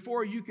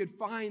before you could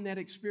find that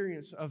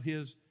experience of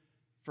His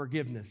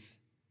forgiveness.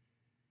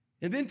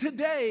 And then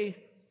today,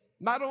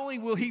 not only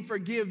will He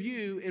forgive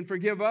you and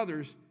forgive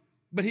others,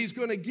 but He's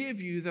going to give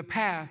you the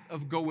path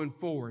of going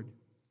forward.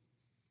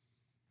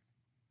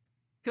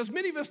 Because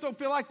many of us don't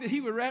feel like that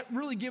He would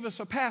really give us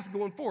a path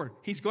going forward.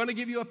 He's going to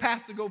give you a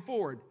path to go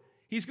forward.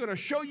 He's going to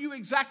show you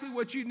exactly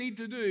what you need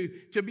to do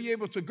to be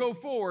able to go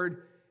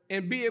forward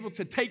and be able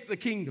to take the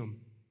kingdom.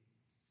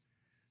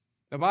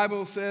 The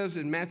Bible says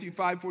in Matthew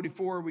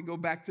 5:44, we go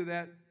back to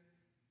that.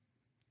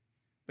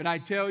 "But I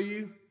tell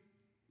you,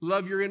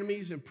 love your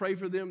enemies and pray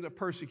for them that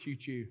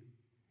persecute you."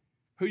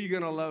 Who are you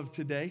going to love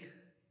today?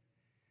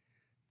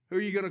 Who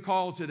are you going to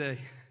call today?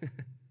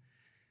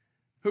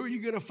 Who are you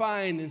going to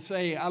find and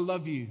say, "I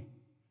love you"?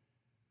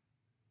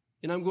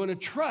 And I'm going to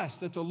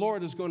trust that the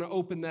Lord is going to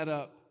open that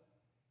up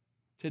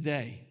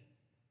today.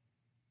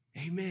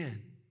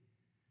 Amen.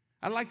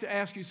 I'd like to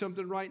ask you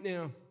something right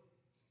now.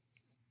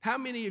 How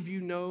many of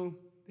you know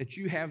that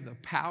you have the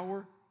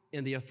power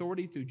and the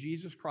authority through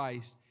Jesus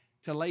Christ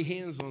to lay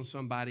hands on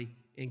somebody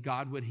and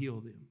God would heal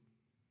them?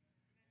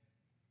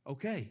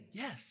 Okay,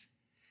 yes.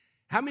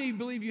 How many of you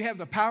believe you have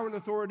the power and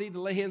authority to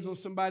lay hands on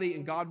somebody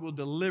and God will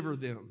deliver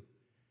them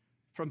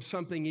from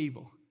something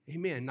evil?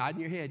 Amen.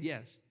 Nodding your head,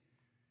 yes.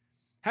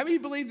 How many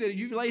of you believe that if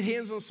you laid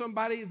hands on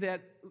somebody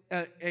that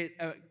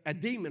a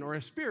demon or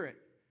a spirit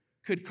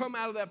could come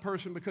out of that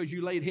person because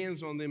you laid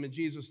hands on them in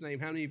Jesus' name?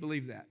 How many of you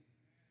believe that?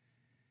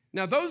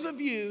 Now, those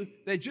of you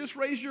that just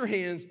raised your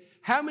hands,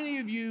 how many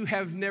of you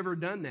have never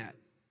done that?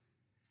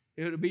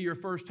 It'll be your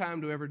first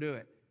time to ever do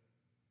it.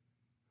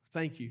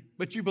 Thank you.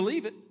 But you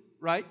believe it,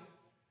 right?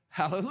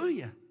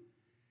 Hallelujah.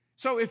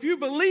 So if you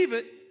believe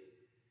it,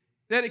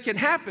 that it can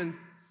happen,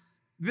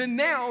 then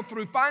now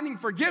through finding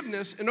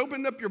forgiveness and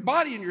opening up your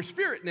body and your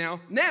spirit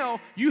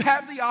now you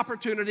have the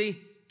opportunity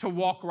to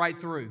walk right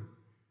through.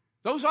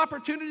 Those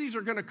opportunities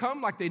are going to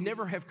come like they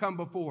never have come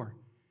before.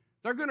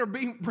 They're going to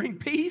bring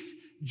peace,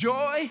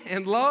 joy,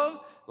 and love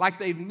like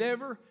they've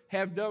never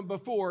have done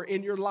before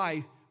in your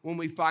life when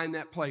we find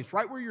that place.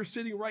 Right where you're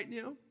sitting right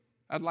now,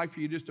 I'd like for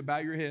you just to bow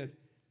your head.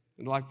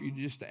 I'd like for you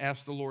just to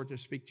ask the Lord to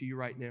speak to you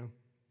right now.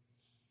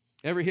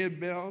 Every head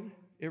bowed,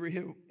 every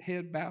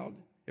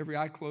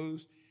eye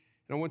closed.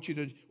 And I want you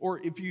to, or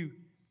if you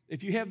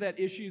have that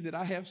issue that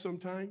I have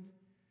sometimes,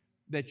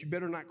 that you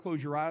better not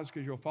close your eyes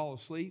because you'll fall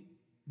asleep,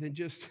 then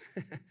just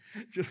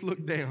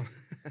look down.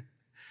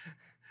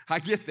 I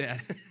get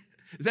that.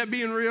 Is that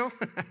being real?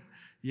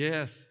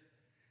 Yes.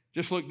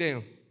 Just look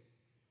down.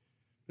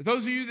 For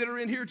those of you that are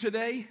in here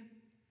today,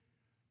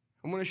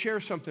 I'm going to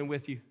share something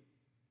with you.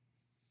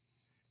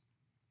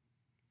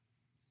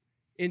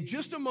 In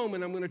just a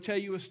moment, I'm going to tell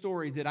you a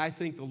story that I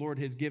think the Lord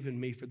has given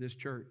me for this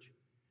church.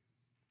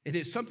 And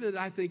it's something that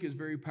I think is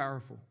very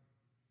powerful.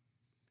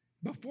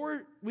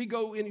 Before we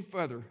go any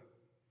further,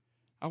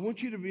 I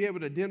want you to be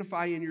able to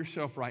identify in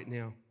yourself right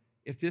now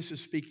if this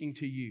is speaking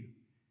to you.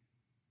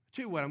 I'll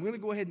tell you what, I'm going to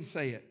go ahead and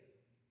say it.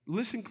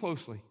 Listen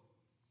closely.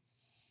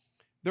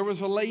 There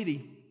was a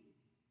lady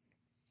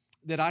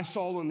that I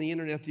saw on the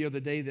internet the other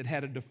day that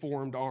had a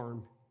deformed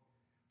arm.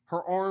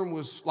 Her arm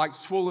was like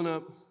swollen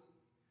up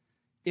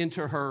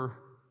into her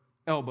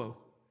elbow.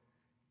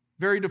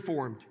 Very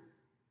deformed.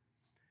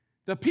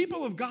 The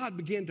people of God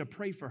began to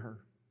pray for her.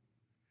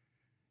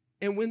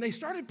 And when they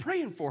started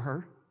praying for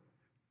her,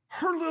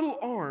 her little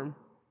arm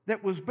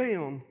that was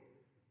bound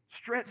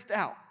stretched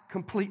out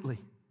completely.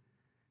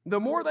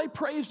 The more they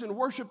praised and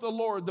worshiped the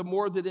Lord, the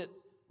more that it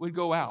would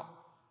go out.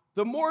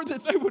 The more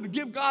that they would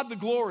give God the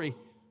glory,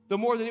 the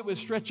more that it would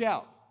stretch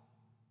out.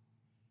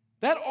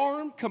 That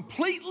arm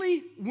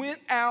completely went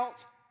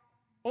out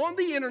on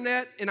the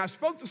internet, and I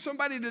spoke to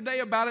somebody today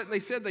about it, and they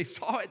said they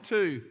saw it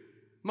too.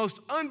 Most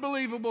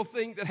unbelievable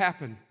thing that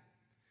happened.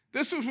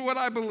 This is what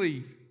I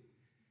believe.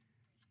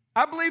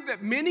 I believe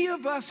that many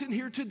of us in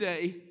here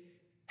today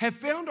have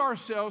found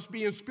ourselves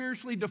being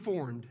spiritually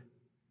deformed.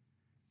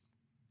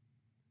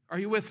 Are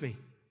you with me?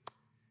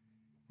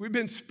 We've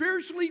been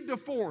spiritually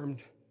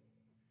deformed.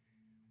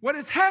 What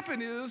has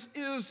happened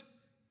is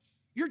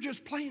you're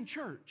just playing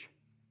church.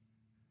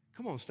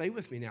 Come on, stay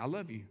with me now. I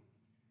love you.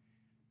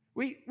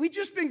 We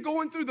just been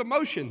going through the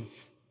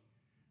motions.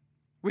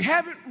 We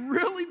haven't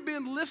really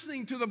been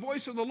listening to the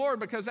voice of the Lord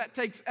because that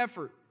takes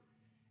effort,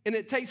 and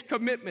it takes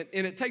commitment,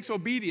 and it takes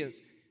obedience,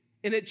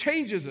 and it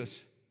changes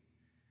us.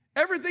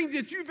 Everything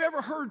that you've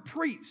ever heard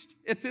preached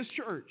at this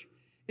church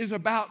is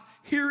about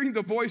hearing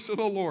the voice of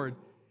the Lord,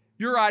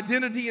 your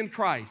identity in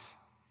Christ.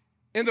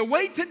 And the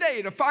way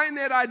today to find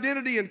that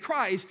identity in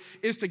Christ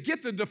is to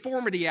get the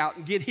deformity out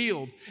and get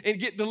healed and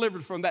get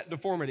delivered from that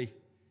deformity.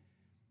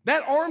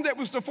 That arm that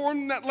was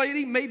deformed in that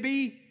lady may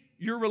be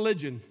your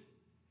religion.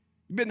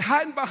 You've been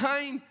hiding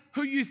behind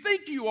who you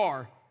think you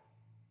are,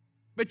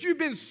 but you've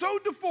been so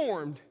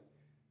deformed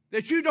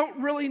that you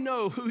don't really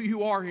know who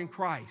you are in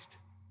Christ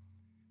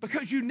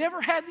because you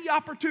never had the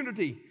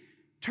opportunity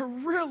to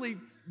really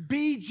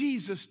be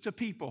Jesus to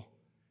people.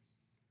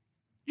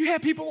 You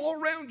have people all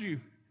around you.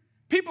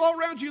 People all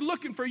around you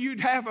looking for you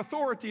to have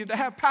authority and to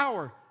have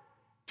power,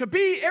 to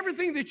be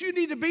everything that you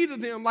need to be to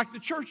them like the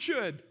church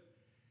should.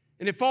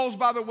 And it falls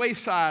by the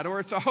wayside, or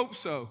it's a hope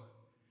so.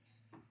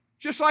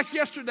 Just like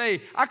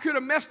yesterday, I could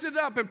have messed it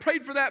up and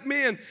prayed for that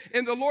man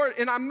and the Lord,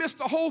 and I missed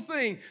the whole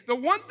thing. The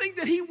one thing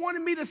that he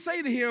wanted me to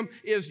say to him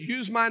is,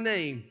 use my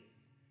name.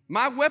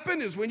 My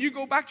weapon is when you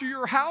go back to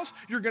your house,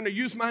 you're going to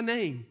use my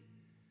name.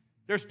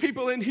 There's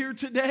people in here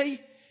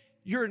today,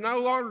 you're no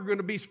longer going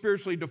to be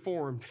spiritually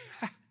deformed.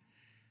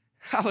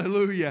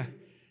 Hallelujah.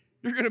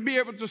 You're going to be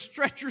able to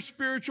stretch your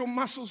spiritual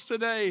muscles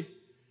today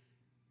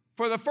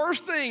for the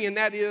first thing, and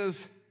that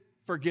is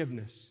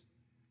forgiveness.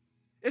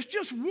 It's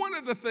just one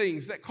of the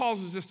things that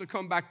causes us to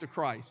come back to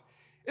Christ.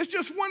 It's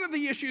just one of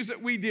the issues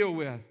that we deal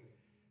with.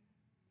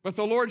 But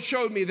the Lord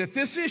showed me that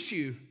this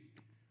issue,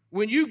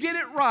 when you get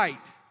it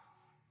right,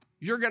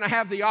 you're going to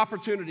have the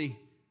opportunity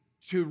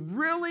to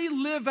really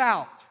live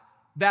out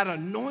that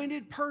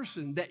anointed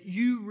person that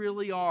you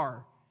really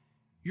are,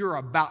 you're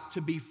about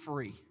to be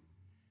free.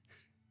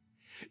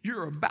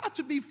 You're about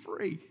to be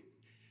free.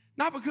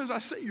 Not because I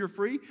say you're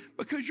free,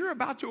 because you're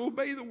about to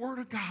obey the Word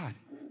of God.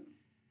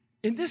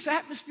 In this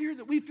atmosphere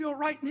that we feel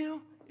right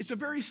now, it's a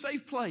very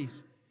safe place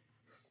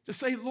to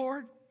say,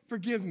 Lord,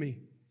 forgive me.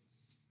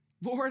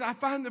 Lord, I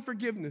find the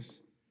forgiveness.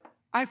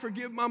 I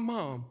forgive my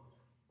mom.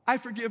 I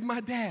forgive my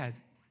dad.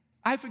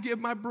 I forgive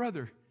my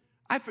brother.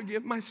 I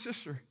forgive my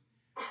sister.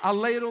 I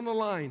lay it on the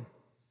line.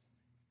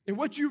 And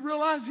what you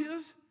realize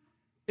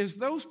is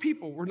those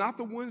people were not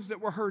the ones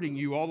that were hurting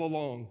you all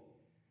along.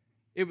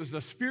 It was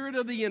the spirit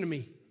of the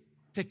enemy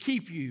to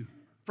keep you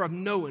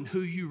from knowing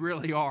who you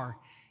really are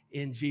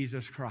in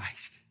Jesus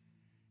Christ.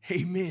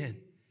 Amen.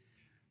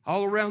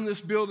 All around this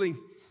building,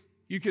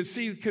 you can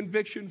see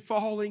conviction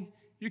falling.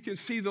 You can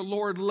see the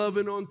Lord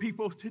loving on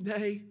people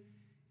today.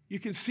 You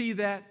can see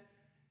that.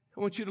 I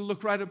want you to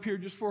look right up here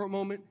just for a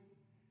moment.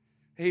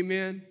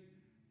 Amen.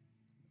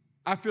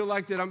 I feel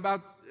like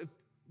that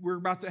we're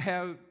about to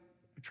have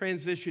a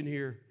transition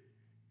here.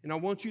 And I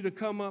want you to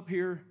come up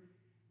here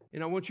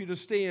and I want you to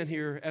stand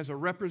here as a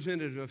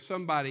representative of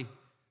somebody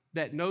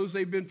that knows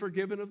they've been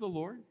forgiven of the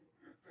Lord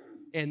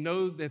and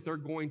know that they're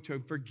going to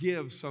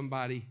forgive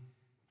somebody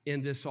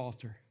in this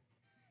altar.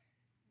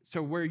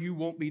 So where you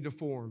won't be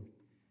deformed.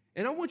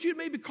 And I want you to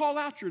maybe call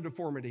out your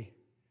deformity.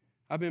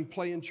 I've been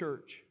playing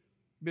church,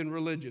 been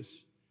religious.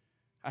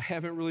 I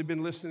haven't really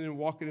been listening and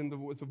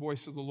walking with the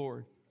voice of the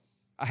Lord.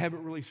 I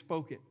haven't really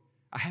spoken.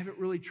 I haven't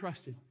really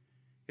trusted.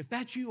 If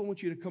that's you, I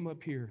want you to come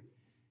up here.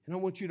 And I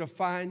want you to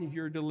find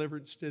your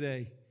deliverance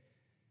today.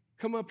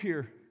 Come up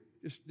here.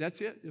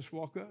 That's it. Just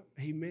walk up.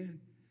 Amen.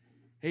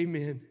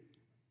 Amen.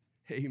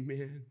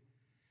 Amen.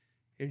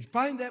 And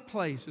find that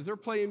place. As they're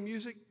playing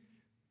music,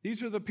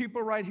 these are the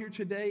people right here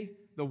today,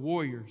 the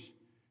warriors,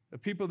 the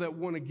people that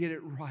want to get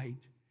it right.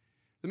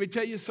 Let me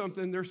tell you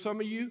something. There's some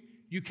of you,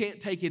 you can't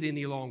take it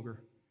any longer.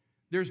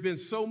 There's been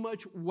so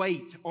much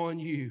weight on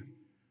you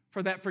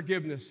for that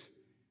forgiveness.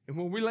 And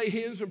when we lay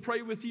hands and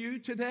pray with you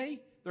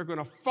today, they're going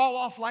to fall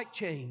off like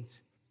chains.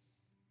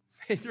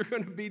 And you're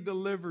going to be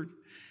delivered.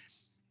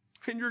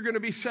 And you're going to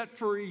be set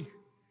free.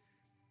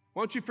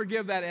 Why don't you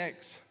forgive that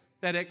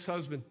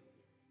ex-husband,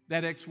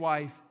 that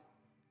ex-wife?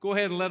 Go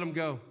ahead and let them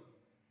go.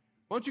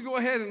 Why don't you go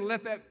ahead and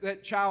let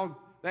that child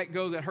that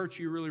go that hurt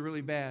you really,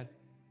 really bad?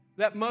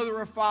 That mother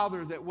or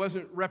father that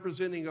wasn't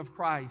representing of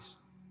Christ,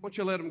 why don't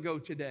you let them go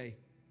today?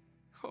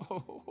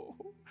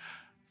 Oh,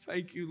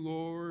 thank you,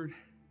 Lord.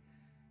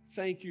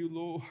 Thank you,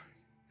 Lord.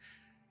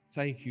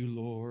 Thank you,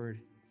 Lord.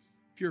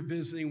 If you're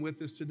visiting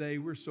with us today,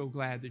 we're so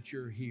glad that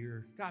you're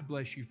here. God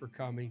bless you for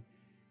coming.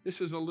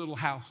 This is a little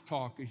house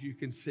talk, as you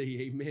can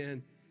see,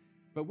 amen.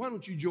 But why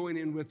don't you join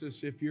in with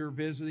us if you're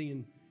visiting,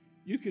 and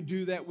you could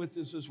do that with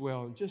us as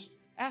well. And just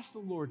ask the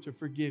Lord to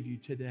forgive you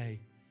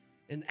today,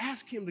 and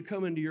ask Him to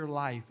come into your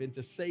life and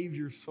to save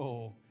your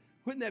soul.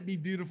 Wouldn't that be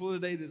beautiful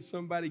today that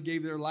somebody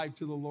gave their life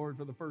to the Lord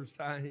for the first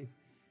time?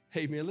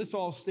 Amen. Let's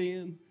all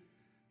stand.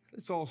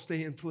 Let's all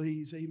stand,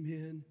 please.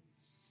 Amen.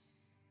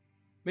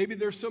 Maybe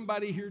there's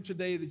somebody here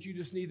today that you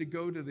just need to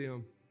go to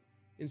them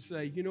and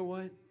say, you know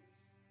what?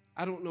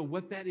 I don't know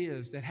what that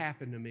is that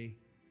happened to me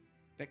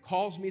that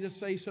caused me to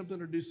say something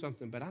or do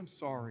something, but I'm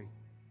sorry.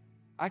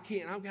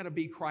 I've got to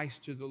be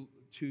Christ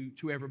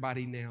to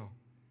everybody now.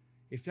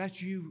 If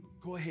that's you,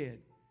 go ahead.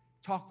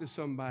 Talk to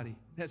somebody.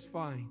 That's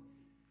fine.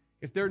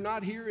 If they're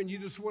not here and you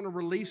just want to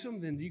release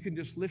them, then you can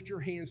just lift your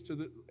hands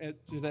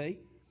today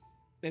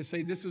and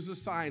say, this is a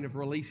sign of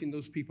releasing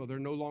those people. They're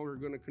no longer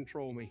going to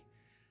control me.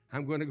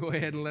 I'm going to go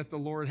ahead and let the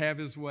Lord have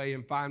His way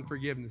and find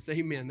forgiveness.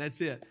 Amen.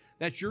 That's it.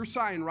 That's your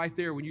sign right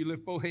there when you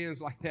lift both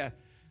hands like that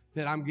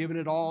I'm giving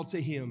it all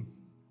to Him.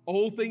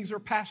 Old things are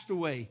passed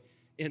away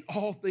and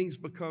all things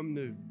become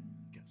new.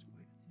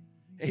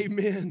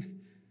 Amen.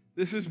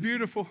 This is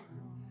beautiful.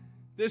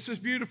 This is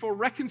beautiful.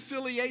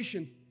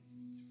 Reconciliation.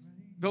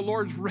 The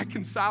Lord's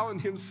reconciling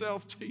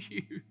Himself to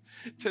you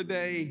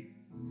today.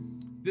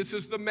 This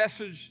is the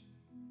message.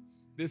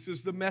 This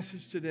is the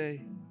message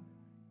today.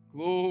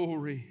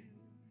 Glory.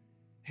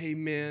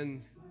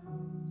 Amen.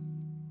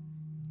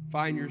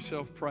 Find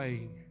yourself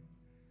praying.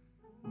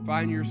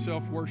 Find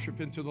yourself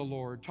worshiping to the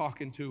Lord,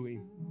 talking to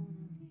Him.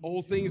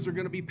 Old things are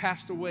going to be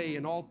passed away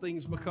and all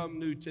things become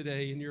new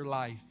today in your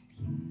life.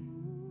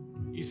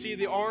 You see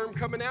the arm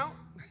coming out?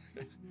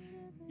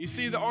 You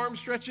see the arm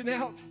stretching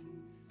out?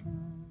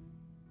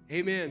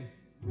 Amen.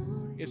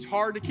 It's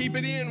hard to keep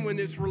it in when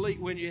it's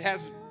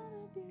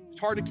it's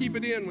hard to keep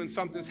it in when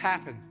something's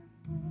happened.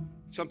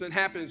 Something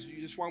happens,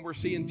 that's why we're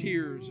seeing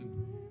tears and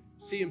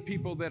seeing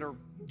people that are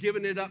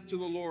giving it up to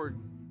the Lord.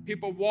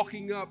 People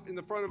walking up in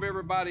the front of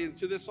everybody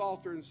to this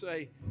altar and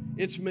say,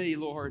 it's me,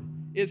 Lord.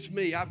 It's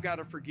me. I've got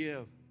to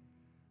forgive.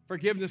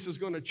 Forgiveness is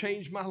going to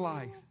change my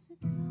life.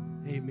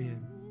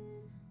 Amen.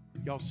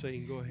 Y'all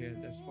sing. Go ahead.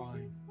 That's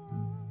fine.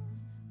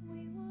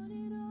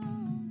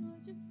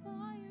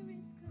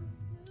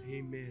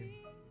 Amen.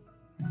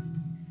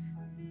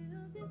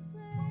 Fill this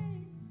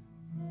place,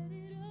 set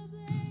it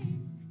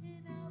ablaze,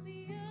 and I'll be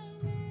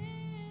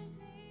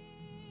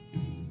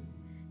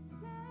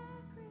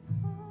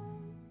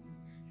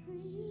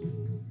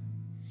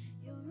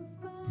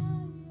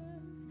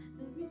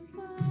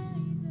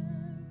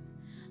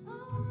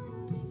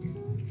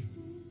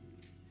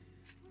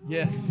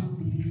Yes.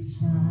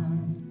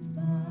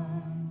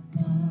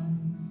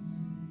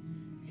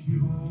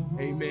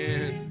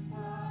 Amen.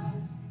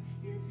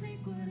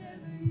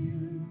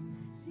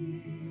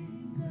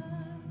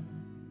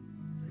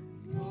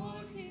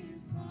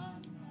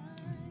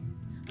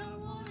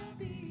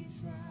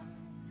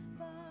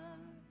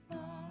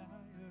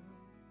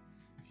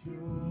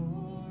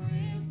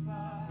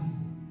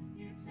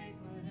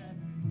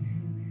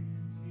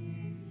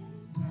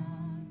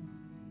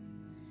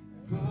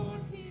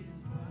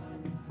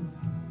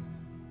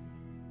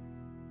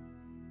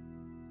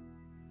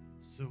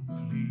 So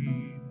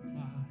clean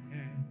my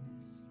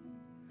hands,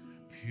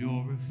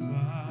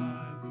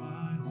 purify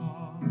my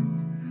heart.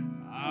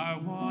 I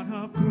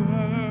wanna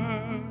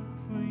burn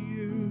for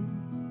you,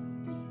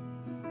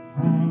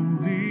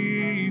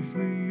 only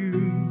for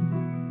you.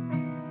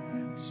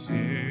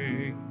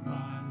 Take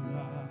my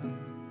life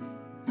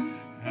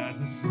as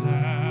a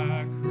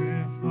sacrifice.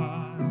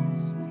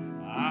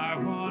 I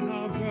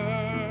wanna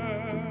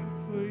burn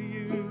for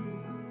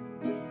you,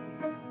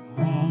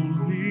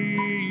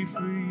 only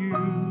for you.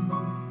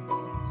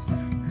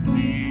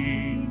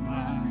 Clean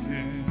my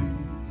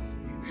hands,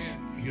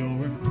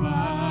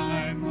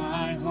 purify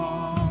my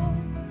heart.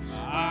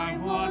 I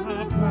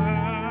wanna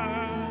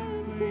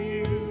burn for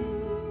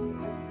you,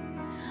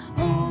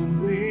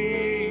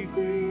 only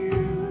for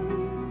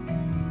you.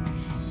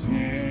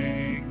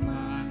 Take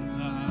my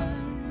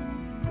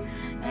life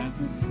as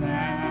a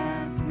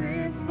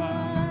sacrifice.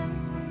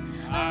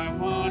 I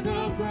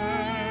wanna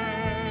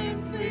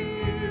burn for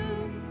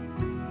you,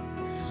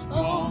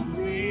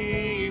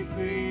 only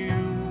for you.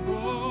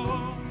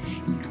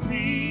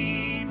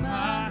 Clean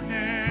my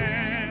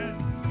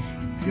hands,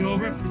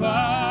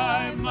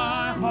 purify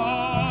my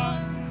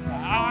heart.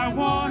 I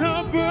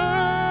wanna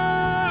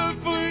burn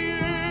for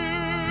you,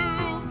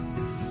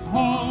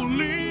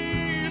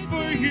 only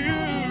for you.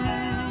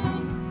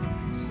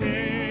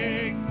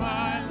 Take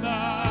my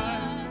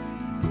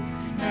life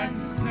as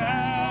a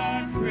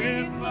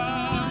sacrifice.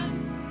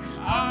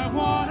 I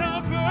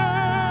wanna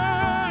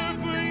burn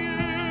for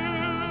you,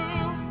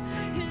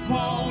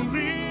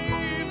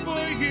 only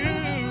for you.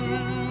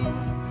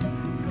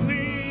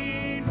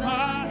 Clean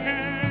my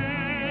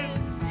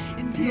hands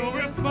and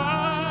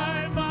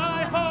purify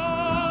my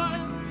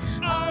heart.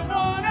 I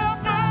wanna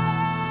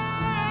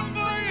burn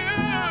for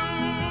you,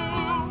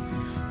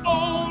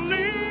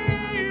 only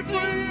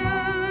for you.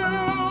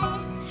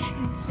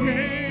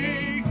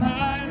 Take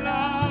my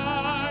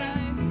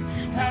life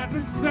as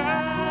a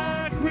sacrifice.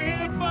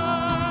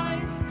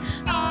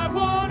 I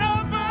wanna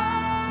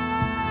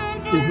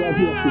burn for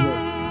you,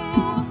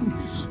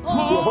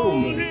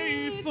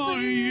 only for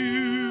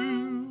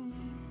you.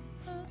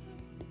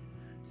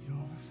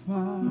 You're a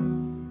fire,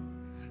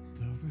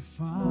 the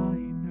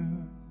refiner.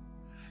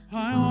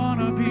 I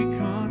wanna be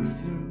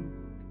consumed.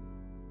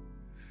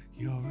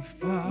 You're a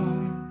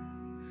fire,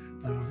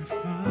 the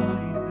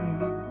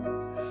refiner.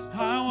 I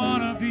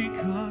wanna be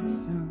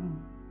consumed.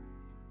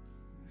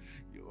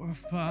 You're a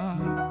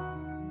fire,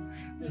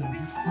 the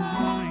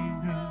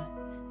refiner.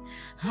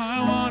 I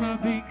wanna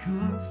be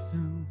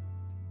consumed.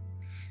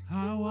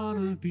 I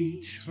wanna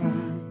be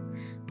tried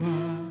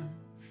by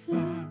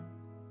fire.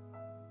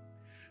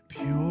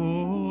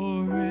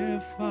 Purified.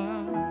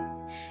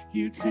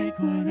 You take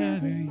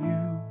whatever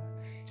you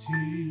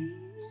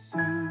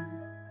desire.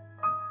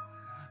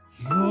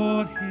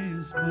 Lord,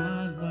 here's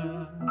my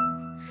life.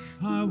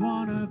 I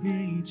wanna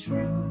be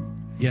tried.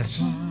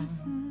 Yes.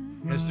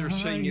 As they're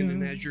singing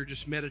and as you're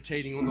just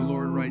meditating on the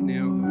Lord right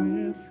now,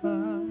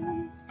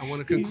 I want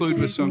to conclude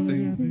with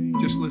something.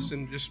 Just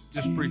listen, just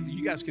briefly.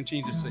 You guys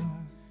continue to sing.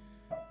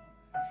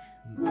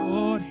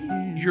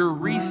 Your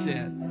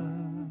reset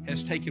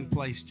has taken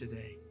place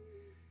today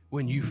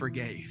when you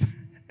forgave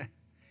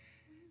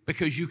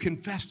because you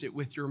confessed it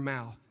with your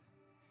mouth.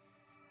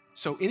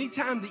 So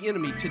anytime the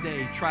enemy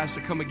today tries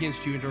to come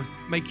against you and to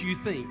make you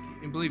think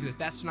and believe that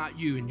that's not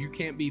you and you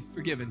can't be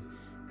forgiven,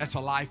 that's a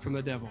lie from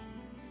the devil.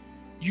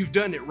 You've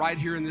done it right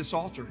here in this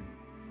altar.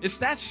 It's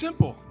that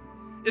simple.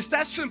 It's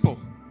that simple.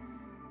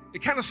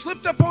 It kind of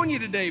slipped up on you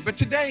today, but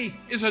today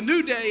is a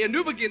new day, a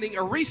new beginning,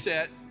 a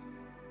reset,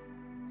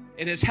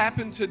 and it's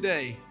happened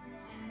today.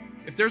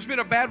 If there's been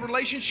a bad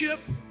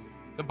relationship,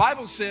 the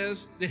Bible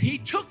says that He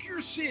took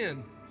your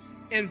sin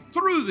and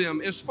threw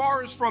them as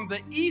far as from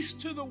the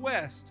east to the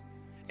west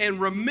and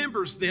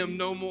remembers them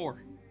no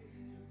more.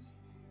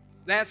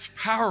 That's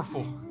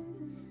powerful.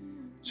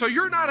 So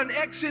you're not an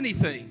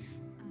ex-anything.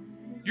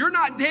 You're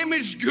not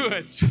damaged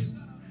goods.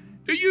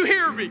 Do you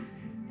hear me?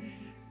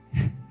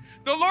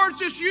 The Lord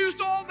just used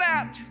all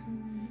that,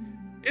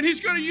 and He's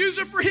going to use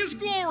it for His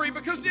glory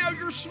because now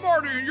you're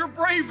smarter and you're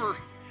braver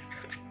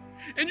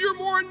and you're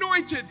more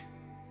anointed.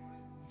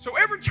 So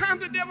every time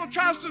the devil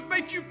tries to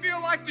make you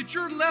feel like that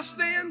you're less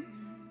than,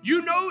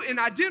 you know and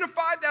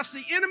identify that's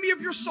the enemy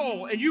of your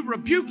soul, and you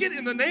rebuke it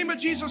in the name of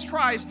Jesus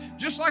Christ,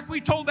 just like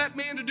we told that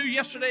man to do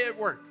yesterday at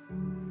work.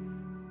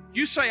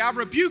 You say, I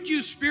rebuke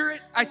you,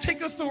 spirit. I take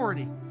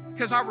authority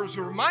because I was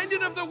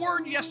reminded of the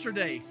word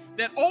yesterday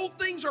that old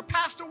things are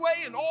passed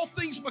away and all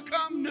things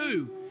become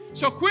new.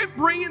 So quit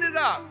bringing it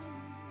up.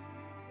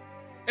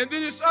 And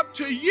then it's up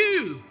to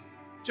you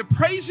to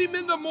praise Him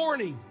in the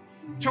morning,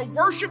 to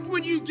worship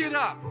when you get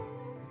up.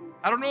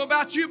 I don't know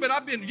about you, but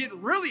I've been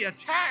getting really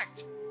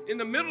attacked in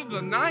the middle of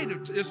the night.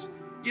 Of just,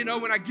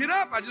 when I get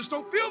up, I just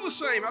don't feel the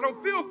same. I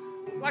don't feel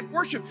like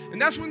worship.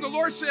 And that's when the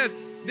Lord said,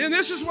 then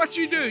this is what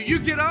you do. You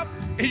get up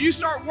and you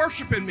start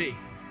worshiping me.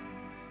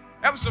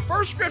 That was the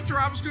first scripture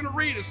I was going to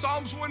read, is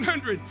Psalms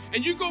 100.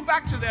 And you go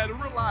back to that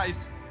and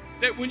realize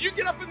that when you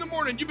get up in the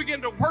morning, you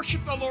begin to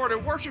worship the Lord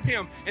and worship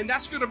Him. And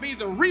that's going to be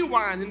the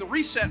rewind and the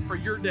reset for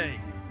your day.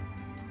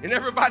 And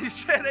everybody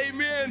said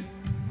amen.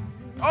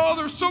 Oh,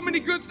 there's so many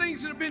good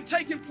things that have been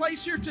taking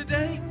place here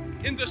today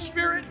in the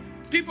Spirit.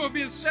 People have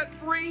been set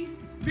free.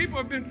 People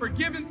have been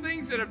forgiven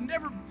things that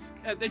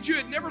you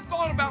had never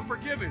thought about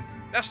forgiving.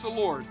 That's the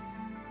Lord.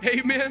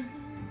 Amen.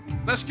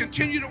 Let's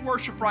continue to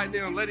worship right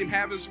now and let Him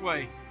have His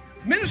way.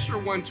 Minister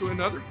one to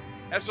another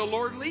as the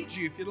Lord leads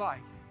you if you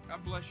like.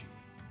 God bless you.